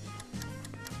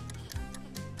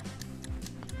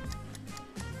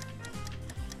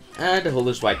 And the hole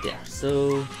is right there,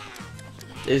 so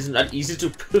it's not easy to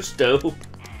push though.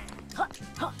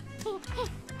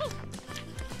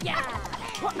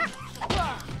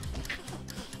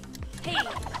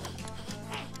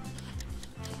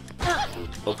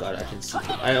 Oh god, I can see.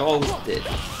 I always did.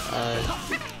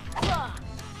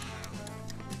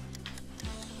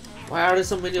 Why are there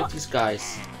so many of these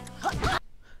guys?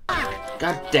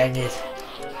 God dang it.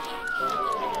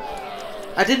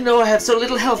 I didn't know I had so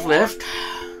little health left.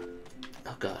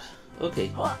 Oh god.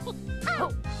 Okay.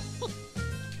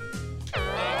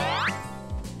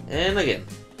 And again.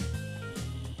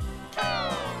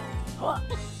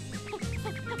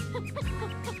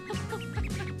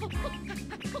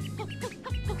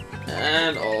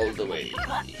 And all the way.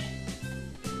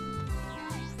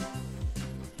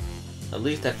 At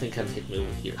least that thing can hit me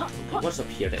over here. Okay, what's up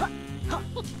here then?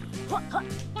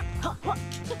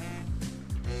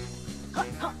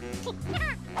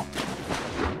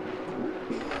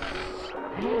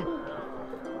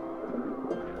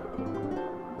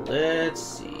 Let's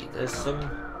see, there's a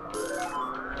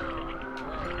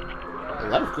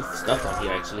lot of good stuff down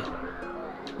here actually.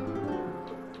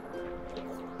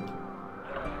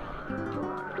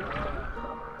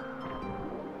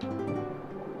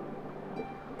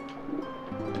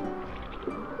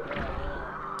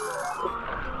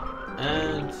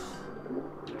 And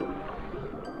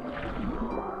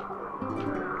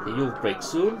you'll break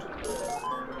soon.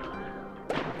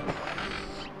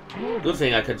 Good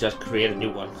thing I can just create a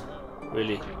new one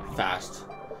really fast.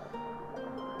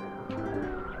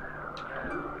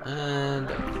 And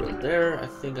right there, I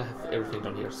think I have everything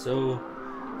down here. So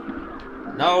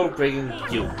now breaking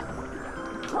you.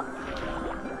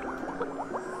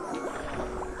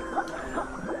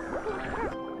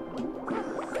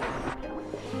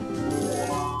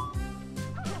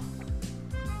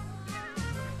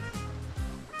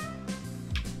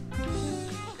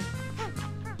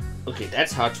 Okay,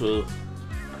 that's hard to...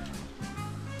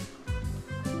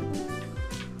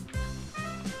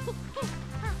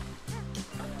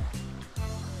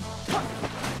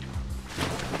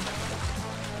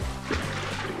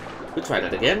 We'll try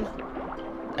that again.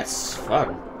 That's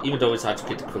fun, even though it's hard to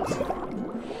get the kills.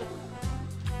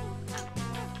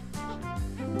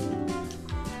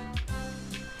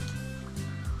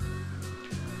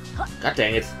 God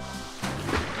dang it.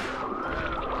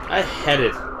 I had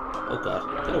it. Oh god,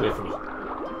 get away from me.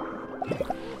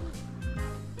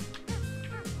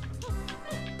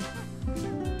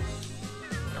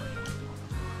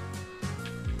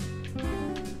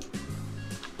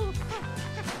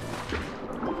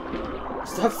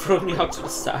 Stop throwing me out to the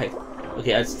side.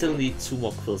 Okay, I still need 2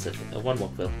 more quills, I think. 1 more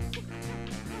quill.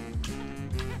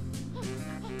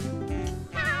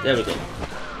 There we go.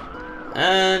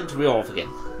 And we're off again.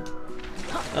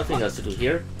 Nothing else to do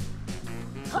here.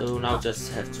 So now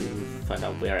just have to find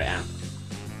out where I am.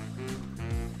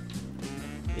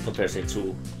 In comparison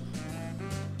to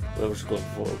where I was going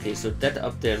for. Okay, so that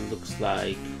up there looks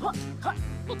like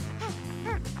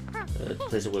the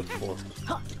place I went before.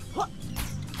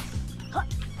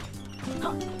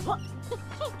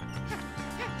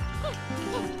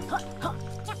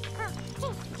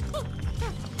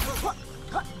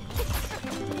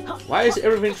 Why is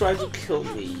everything trying to kill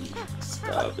me?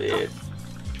 Stop it.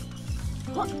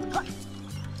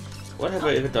 What have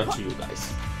I ever done to you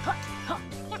guys?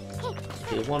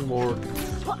 Okay, 1 more.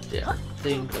 Yeah, I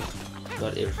think I've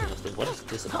got everything up there. What is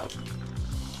this about?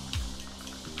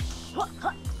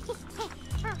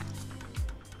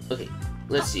 Okay,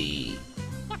 let's see.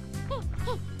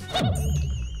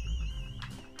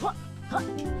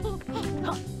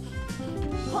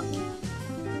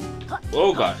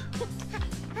 Oh god.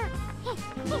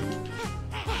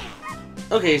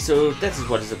 Okay, so that is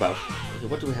what it's about. Okay,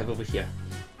 what do we have over here?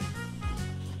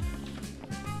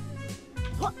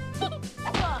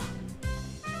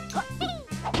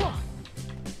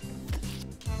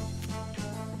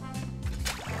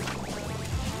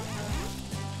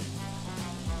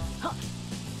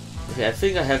 Okay, I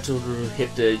think I have to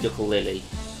hit the Yooka-Laylee.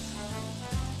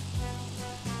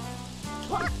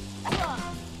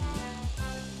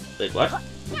 Wait, what?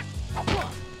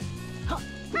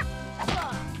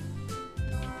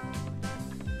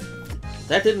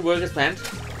 That didn't work as planned.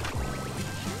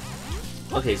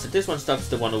 Okay, so this one stops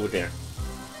the one over there.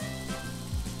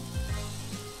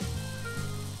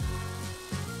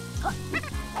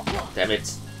 Damn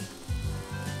it.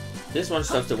 This one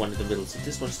stops the one in the middle, so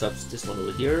this one stops this one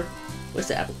over here. Where's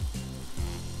the apple?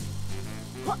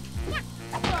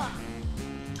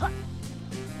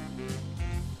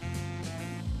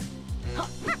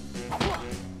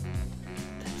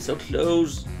 So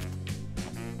close.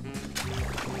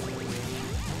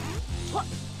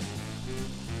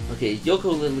 Okay,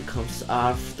 Yooka-Laylee comes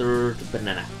after the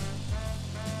banana.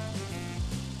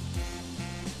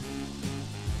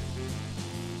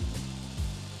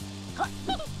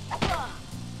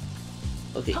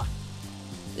 Okay,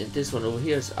 and this one over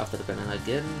here is after the banana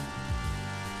again.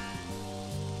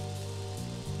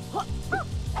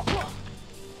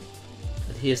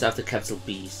 And here's after capital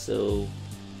B, so...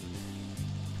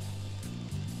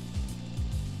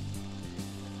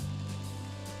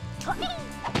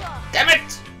 Damn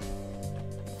it!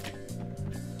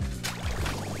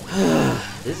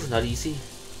 This is not easy.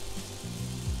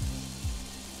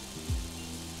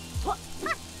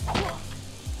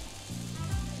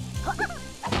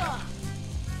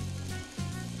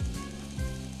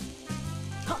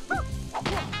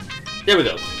 There we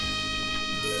go.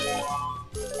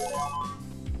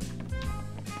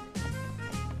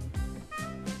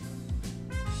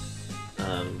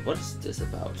 What is this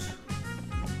about?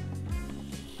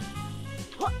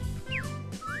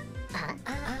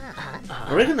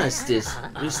 I recognize this.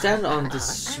 We stand on the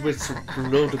switch to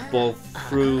blow the ball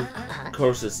through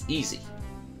courses easy.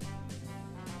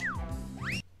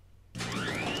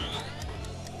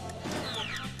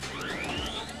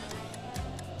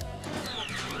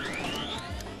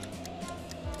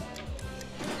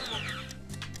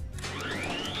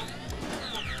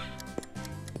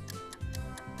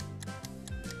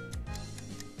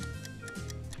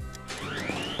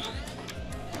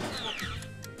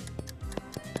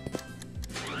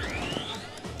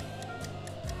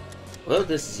 Well,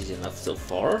 this is easy enough so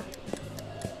far.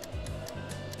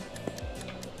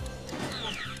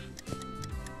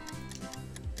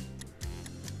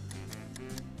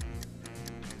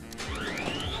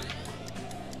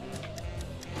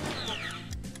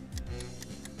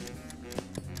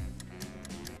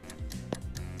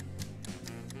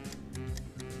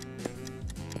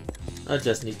 I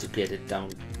just need to get it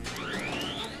down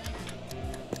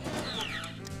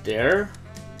there.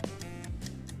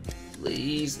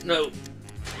 Please, no.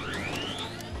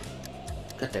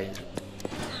 God dang it.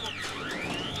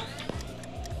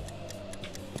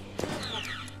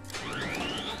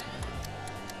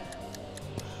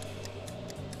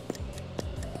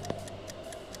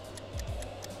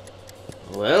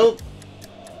 Well.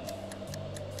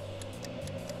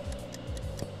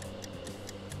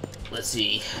 Let's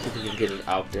see if we can get it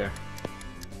out there.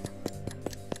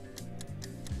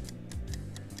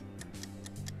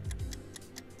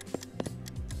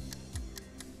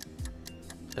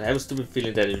 I have a stupid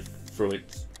feeling that it threw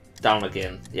it down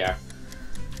again. Yeah.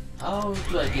 How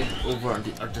do I get it over on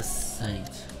the other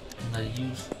side? Can I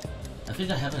use... I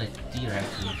think I have an idea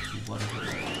actually to what I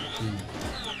can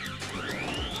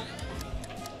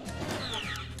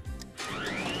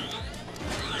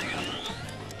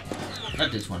do.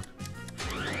 Not this one.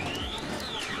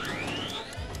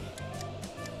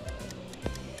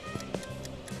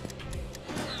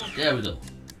 There we go.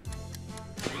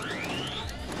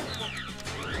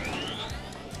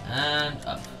 And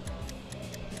up.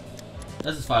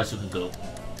 That's as far as you can go.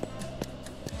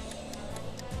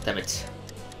 Damn it.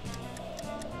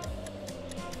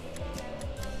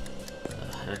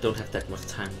 I don't have that much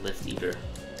time left either.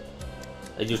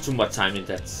 I used too much time in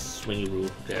that swingy rule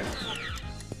there.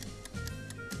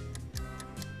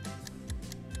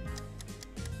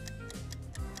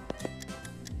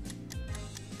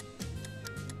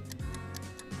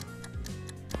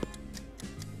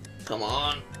 Come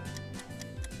on.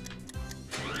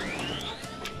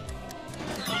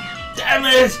 Damn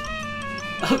it!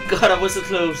 Oh god, I was so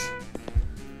close.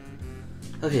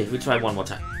 Okay, we try one more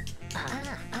time.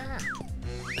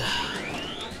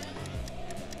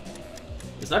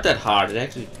 It's not that hard, it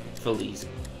actually felt easy.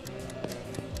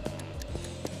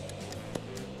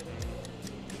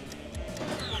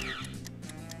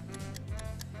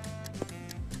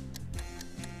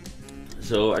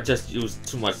 So I just used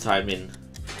too much time in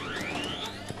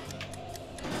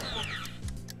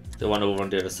the one over on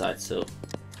the other side, so...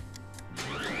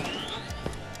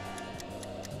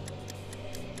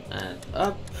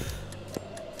 Up.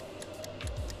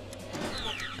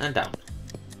 And down.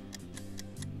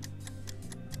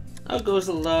 Now it goes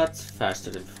a lot faster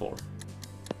than before.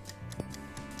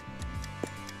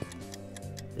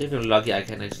 If I'm lucky, I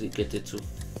can actually get it to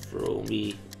throw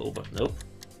me over. Nope.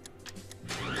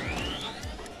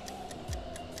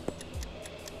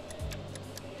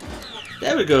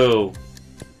 There we go!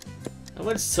 I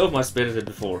went so much better than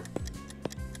before.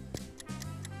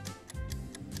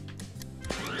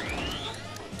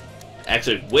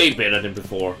 Actually, way better than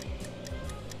before.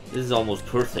 This is almost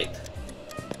perfect.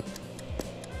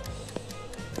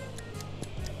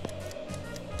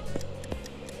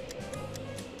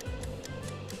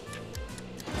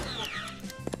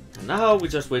 And now we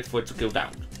just wait for it to go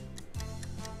down.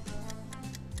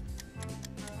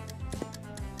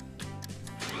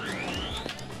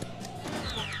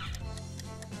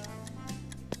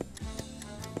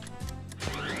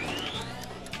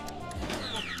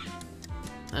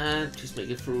 And just make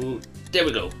it through. There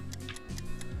we go.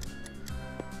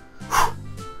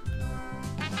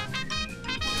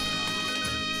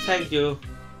 Thank you.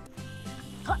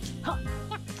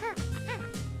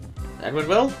 That went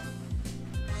well.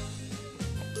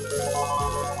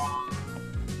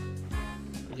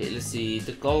 Okay, let's see.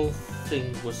 The golf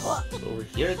thing was over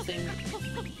here, I think.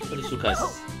 What is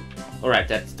Yooka's? Alright,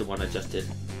 that's the one I just did.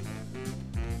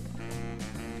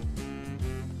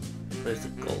 Where's the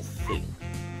golf thing?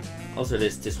 Also,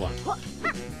 there's this one.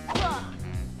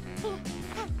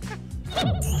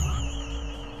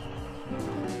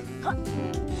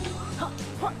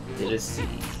 Okay, let's see.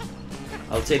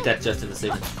 I'll take that just in a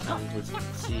second. Let's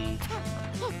see.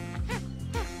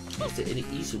 Is there any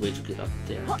easy way to get up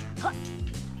there?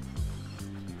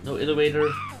 No elevator?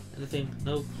 Anything?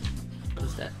 No? What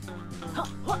is that?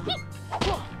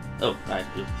 Oh, right,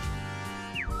 you.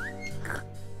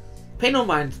 Pay no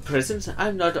mind, present.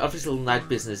 I'm not official night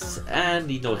business and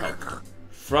need no help.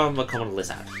 From a common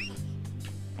lizard.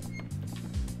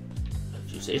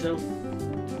 If you say so.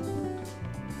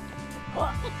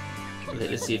 Okay,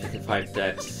 let's see if we can find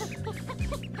that.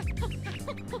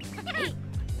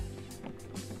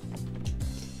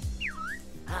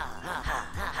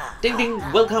 Ding ding,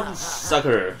 welcome,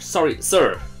 sucker. Sorry,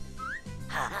 sir.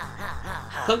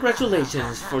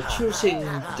 Congratulations for choosing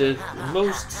the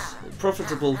most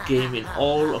profitable game in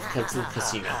all of Capital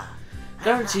Casino.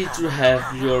 Guaranteed to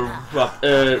have your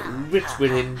rich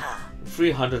within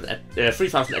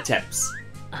 3,000 attempts.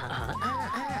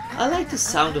 I like the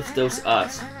sound of those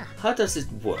odds. How does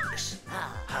it work?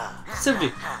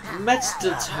 Simply match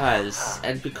the tiles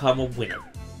and become a winner.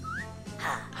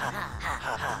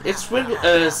 It's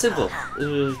really simple.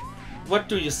 What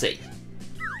do you say?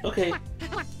 Okay.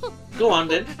 Go on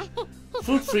then.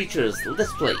 Fruit features,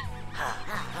 let's play.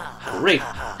 Great,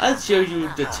 I'll show you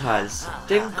the tiles,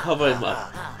 then cover them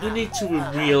up. You need to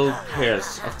reveal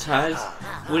pairs of tiles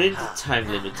within the time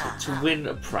limit to win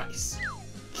a prize.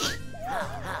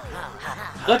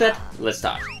 Got that? Let's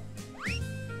start.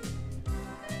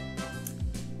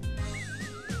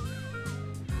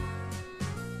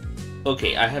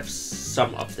 Okay, I have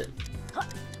some of them.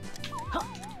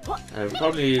 I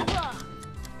probably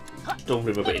don't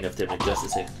remember any of them in just a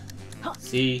second.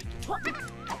 See?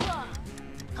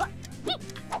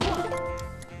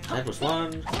 That was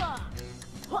one.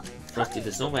 Frosty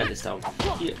the Snowman is down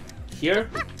here. Here?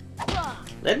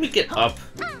 Let me get up.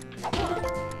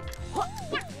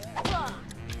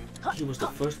 He was the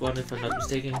first one, if I'm not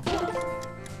mistaken.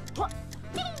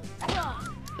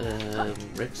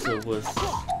 Rexo was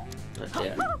not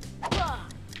there.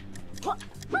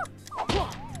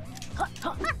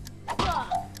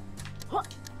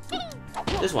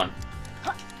 This one.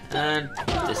 And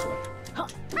this one.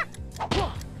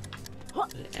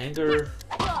 The anger.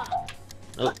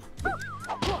 Nope.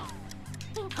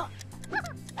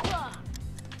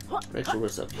 Rexo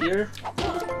was up here.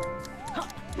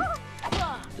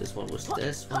 This one was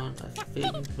this one, I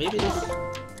think. Maybe this.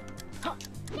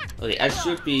 Okay, I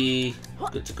should be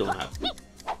good to go now.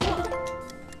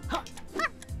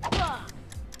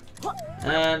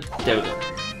 And there we go.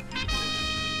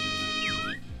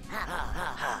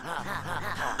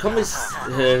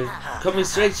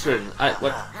 Commiseration.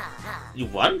 What? You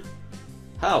won?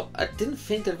 How? I didn't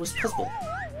think that was possible.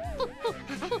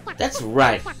 That's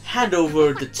right. Hand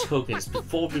over the tokens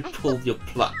before we pull your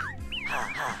plug.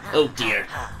 Oh dear.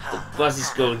 The boss is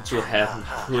going to have me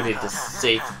put in the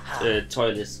safe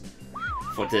toilets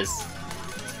for this.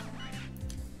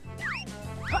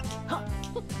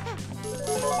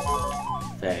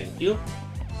 Thank you.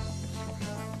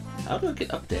 How do I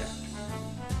get up there?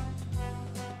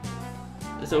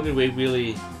 That's the only way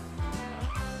really...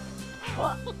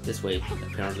 This way,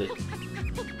 apparently.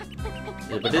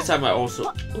 Yeah, but this time I also...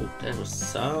 Oh, there was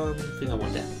something I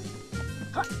want there.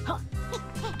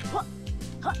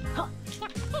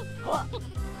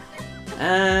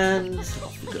 And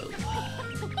off we go.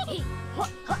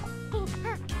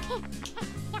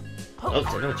 Oh,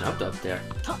 Takeru jumped up there.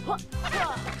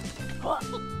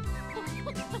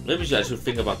 Maybe I should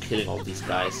think about killing all these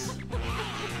guys.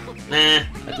 Nah,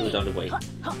 I'll do it on the way.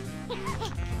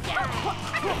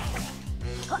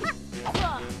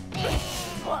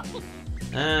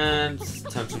 And it's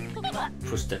time to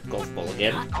push that golf ball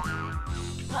again.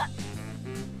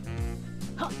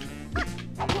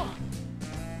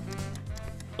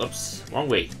 Oops, wrong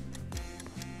way.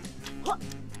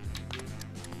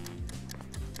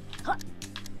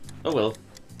 Oh well.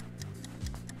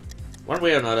 One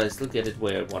way or another, I still get it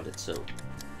where I want it, so...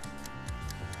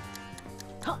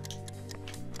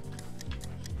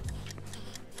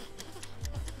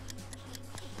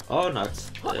 Oh,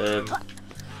 nuts.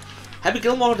 Happy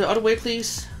Gilmore, the other way,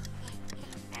 please.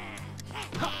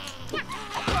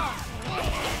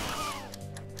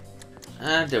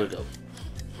 And there we go.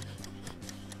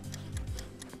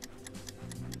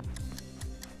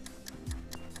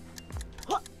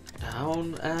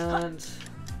 Down and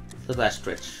the last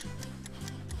stretch.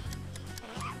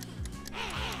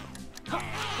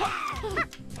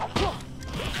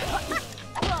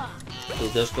 Kill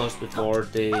those ghosts before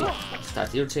they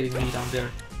start irritating me down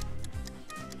there.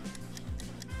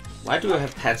 Why do you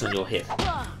have pants on your head?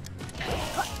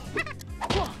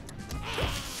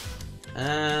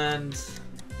 And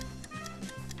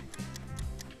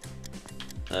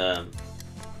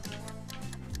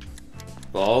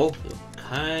ball, you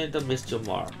kinda missed your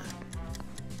mark.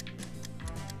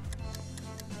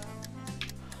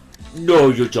 No,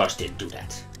 you just didn't do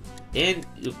that. And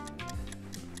you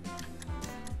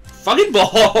fucking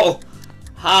ball!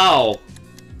 How?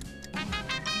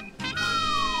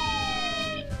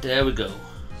 There we go.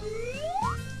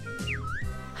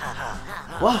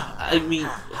 Wow, I mean,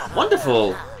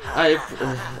 wonderful!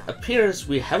 Appears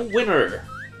we have a winner.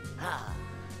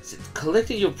 Sit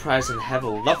collecting your prize and have a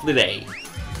lovely day.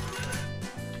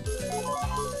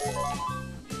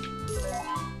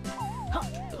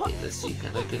 Okay, let's see,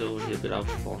 can I get over here without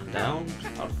falling down?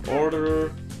 Out of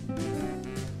order.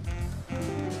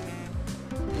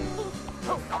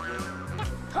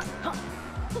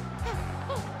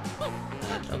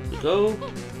 And up we go.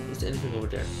 Is there anything over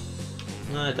there?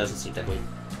 No, it doesn't seem that way.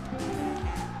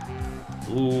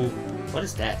 Ooh, what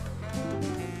is that?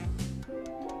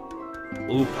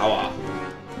 Ooh, power.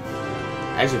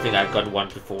 I actually think I've got one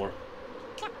before.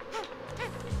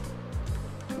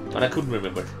 But I couldn't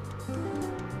remember.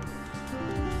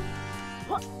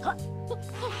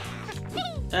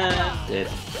 And dead.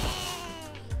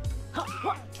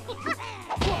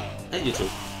 And you too.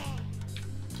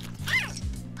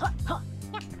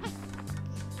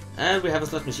 And we have a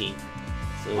slot machine.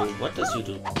 So what does you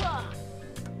do?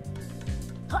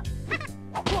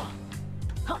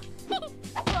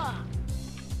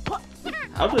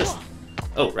 How do I...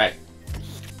 Oh, right.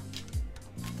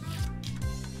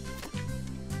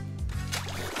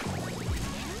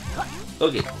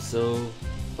 Okay, so...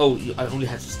 Oh, I only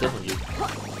have to step on you.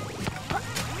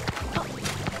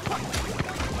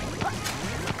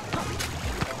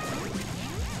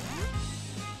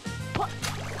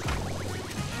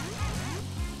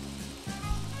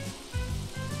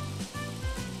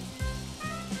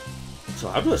 So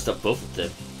how do I stop both of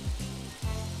them?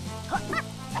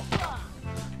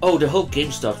 Oh, the whole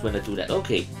game stops when I do that.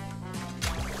 Okay.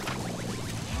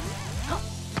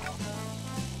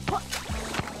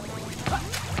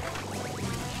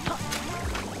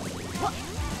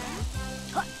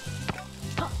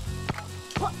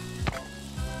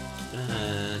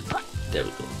 And there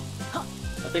we go.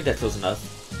 I think that's close enough.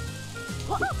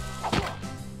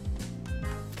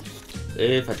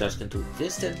 If I just can do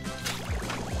this then.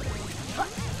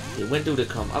 Okay, when do they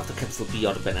come? After capital B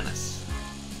or the bananas.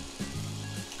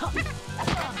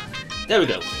 There we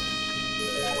go.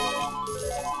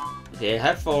 Okay, I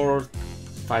have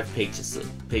 5 pages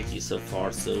so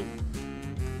far, so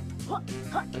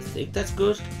I think that's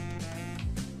good.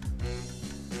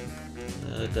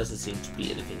 It doesn't seem to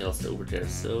be anything else over there,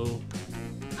 so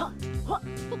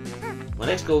my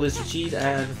next goal is to cheat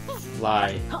and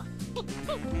fly.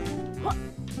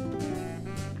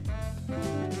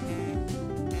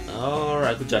 Or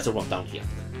I could just walk down here.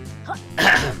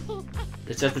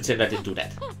 Let's just pretend I didn't do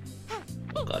that.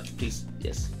 Oh god, please,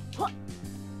 yes.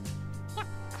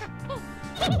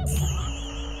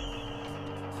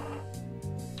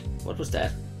 What was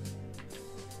that?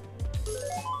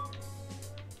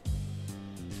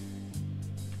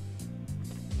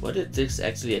 What did this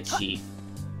actually achieve?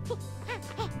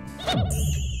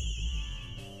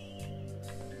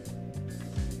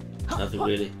 Nothing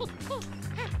really.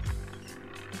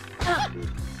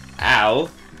 Ow!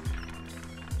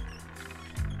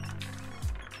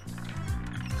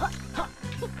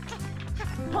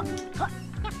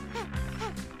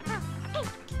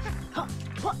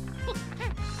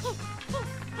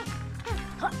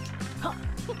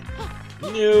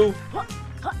 No!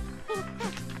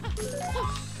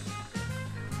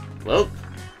 Well,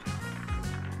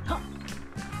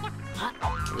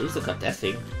 at least I got that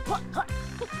thing.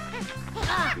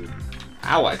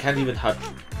 Ow, I can't even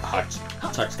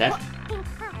touch that.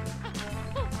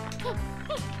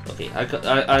 Okay,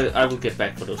 I will get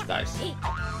back for those guys.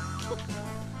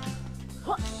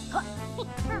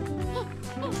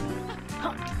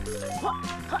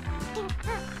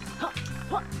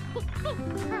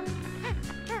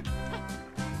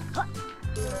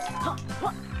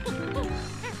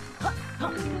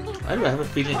 Why do I have a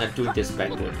feeling I'm doing this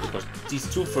backward? Because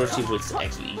these two first hits are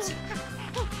actually easy.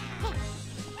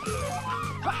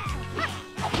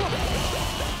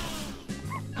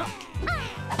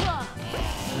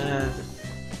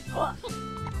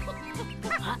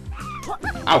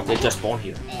 Ow, they just spawned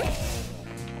here.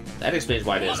 That explains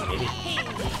why there's a mini.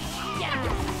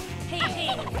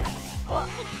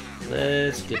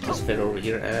 Let's get this fed over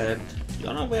here and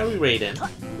you're not very raiding.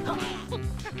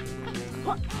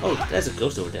 Oh, there's a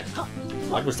ghost over there.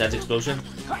 What was that explosion?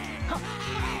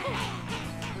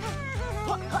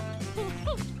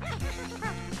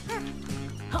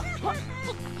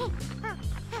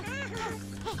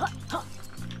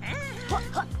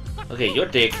 Okay, you're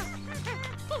dick.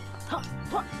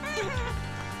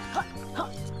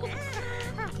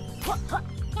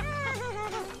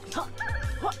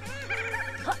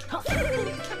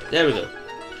 There we go.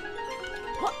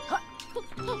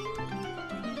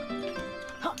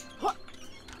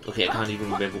 Okay, I can't even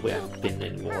remember where I've been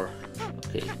anymore.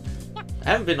 Okay. I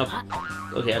haven't been up...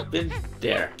 Okay, I've been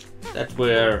there. That's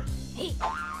where...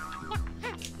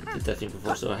 I did that thing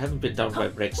before, so I haven't been down by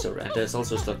Rexor, and there's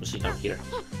also a slot machine out here.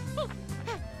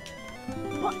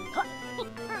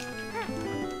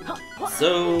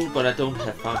 So, but I don't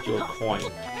have found your coin.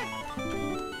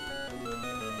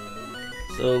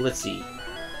 So, let's see.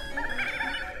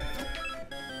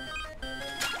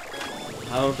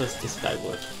 How does this guy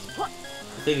work?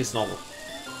 I think it's normal.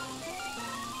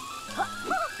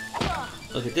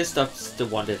 Okay, this stops the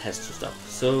one that has to stop.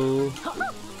 So...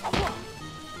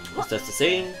 that's the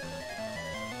same.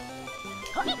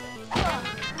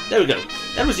 There we go.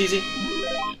 That was easy.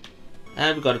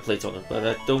 And we got a play token, but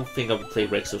I don't think I will play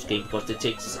Rexor's game because it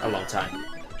takes a long time.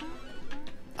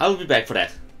 I'll be back for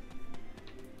that.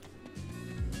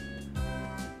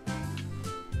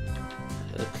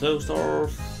 Closed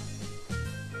off.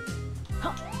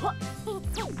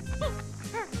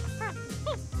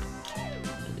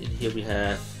 And in here we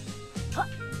have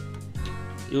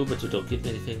you, but you don't give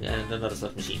me anything, and another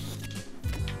slot machine.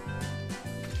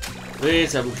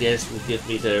 Which I will guess will give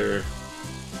me their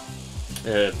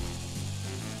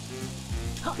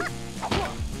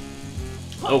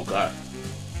oh god.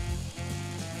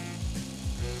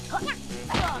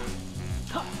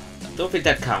 Don't think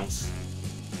that counts.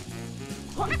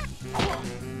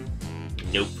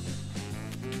 Nope.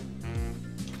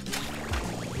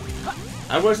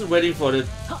 I wasn't waiting for the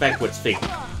backwards thing.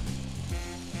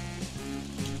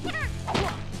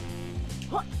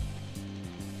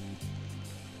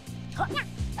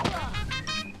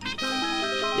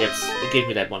 Yes, it gave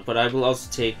me that one, but I will also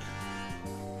take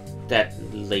that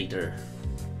later.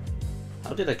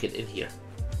 How did I get in here?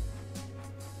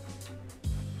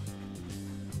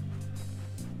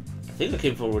 I think I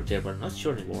came forward there, but I'm not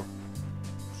sure anymore.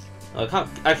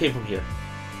 I came from here.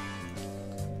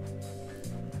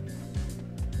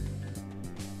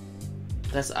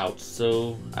 That's out,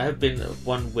 so I have been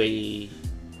one way.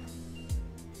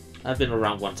 I've been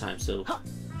around one time, so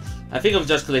I think I'll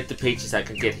just collect the pages I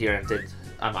can get here and then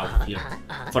I'm out of here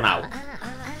for now.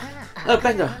 Oh,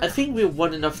 Banger, I think we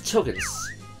won enough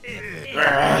tokens.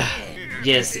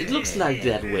 Yes, it looks like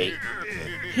that way.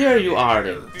 Here you are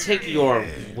then, take your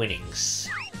winnings.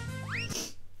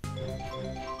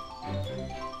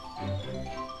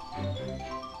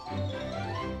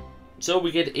 So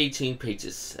we get 18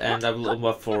 pages, and I will open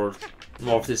up for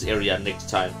more of this area next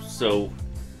time, so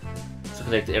to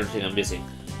collect everything I'm missing.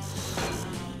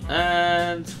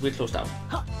 And we're closed out.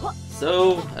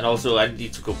 So, and also I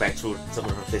need to go back through some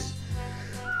of this.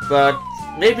 But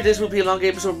maybe this will be a long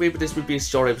episode, maybe this will be a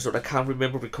short episode, I can't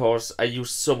remember because I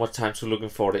used so much time to looking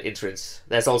for the entrance.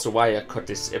 That's also why I cut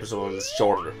this episode a little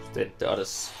shorter than the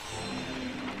others.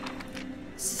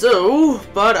 So,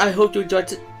 but I hope you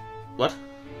enjoyed it. What?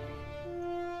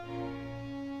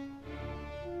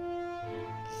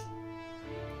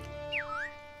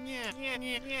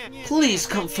 Please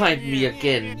come find me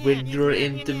again when you're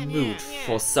in the mood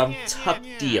for some top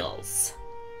deals.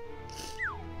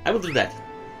 I will do that.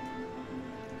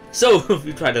 So,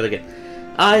 we try that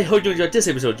again. I hope you enjoyed this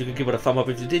episode. You can give it a thumb up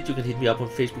if you did. You can hit me up on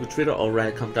Facebook or Twitter, or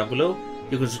write a comment down below.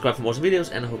 You can subscribe for more awesome videos,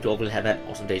 and I hope you all will have an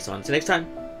awesome day. So until next time,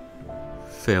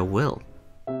 farewell.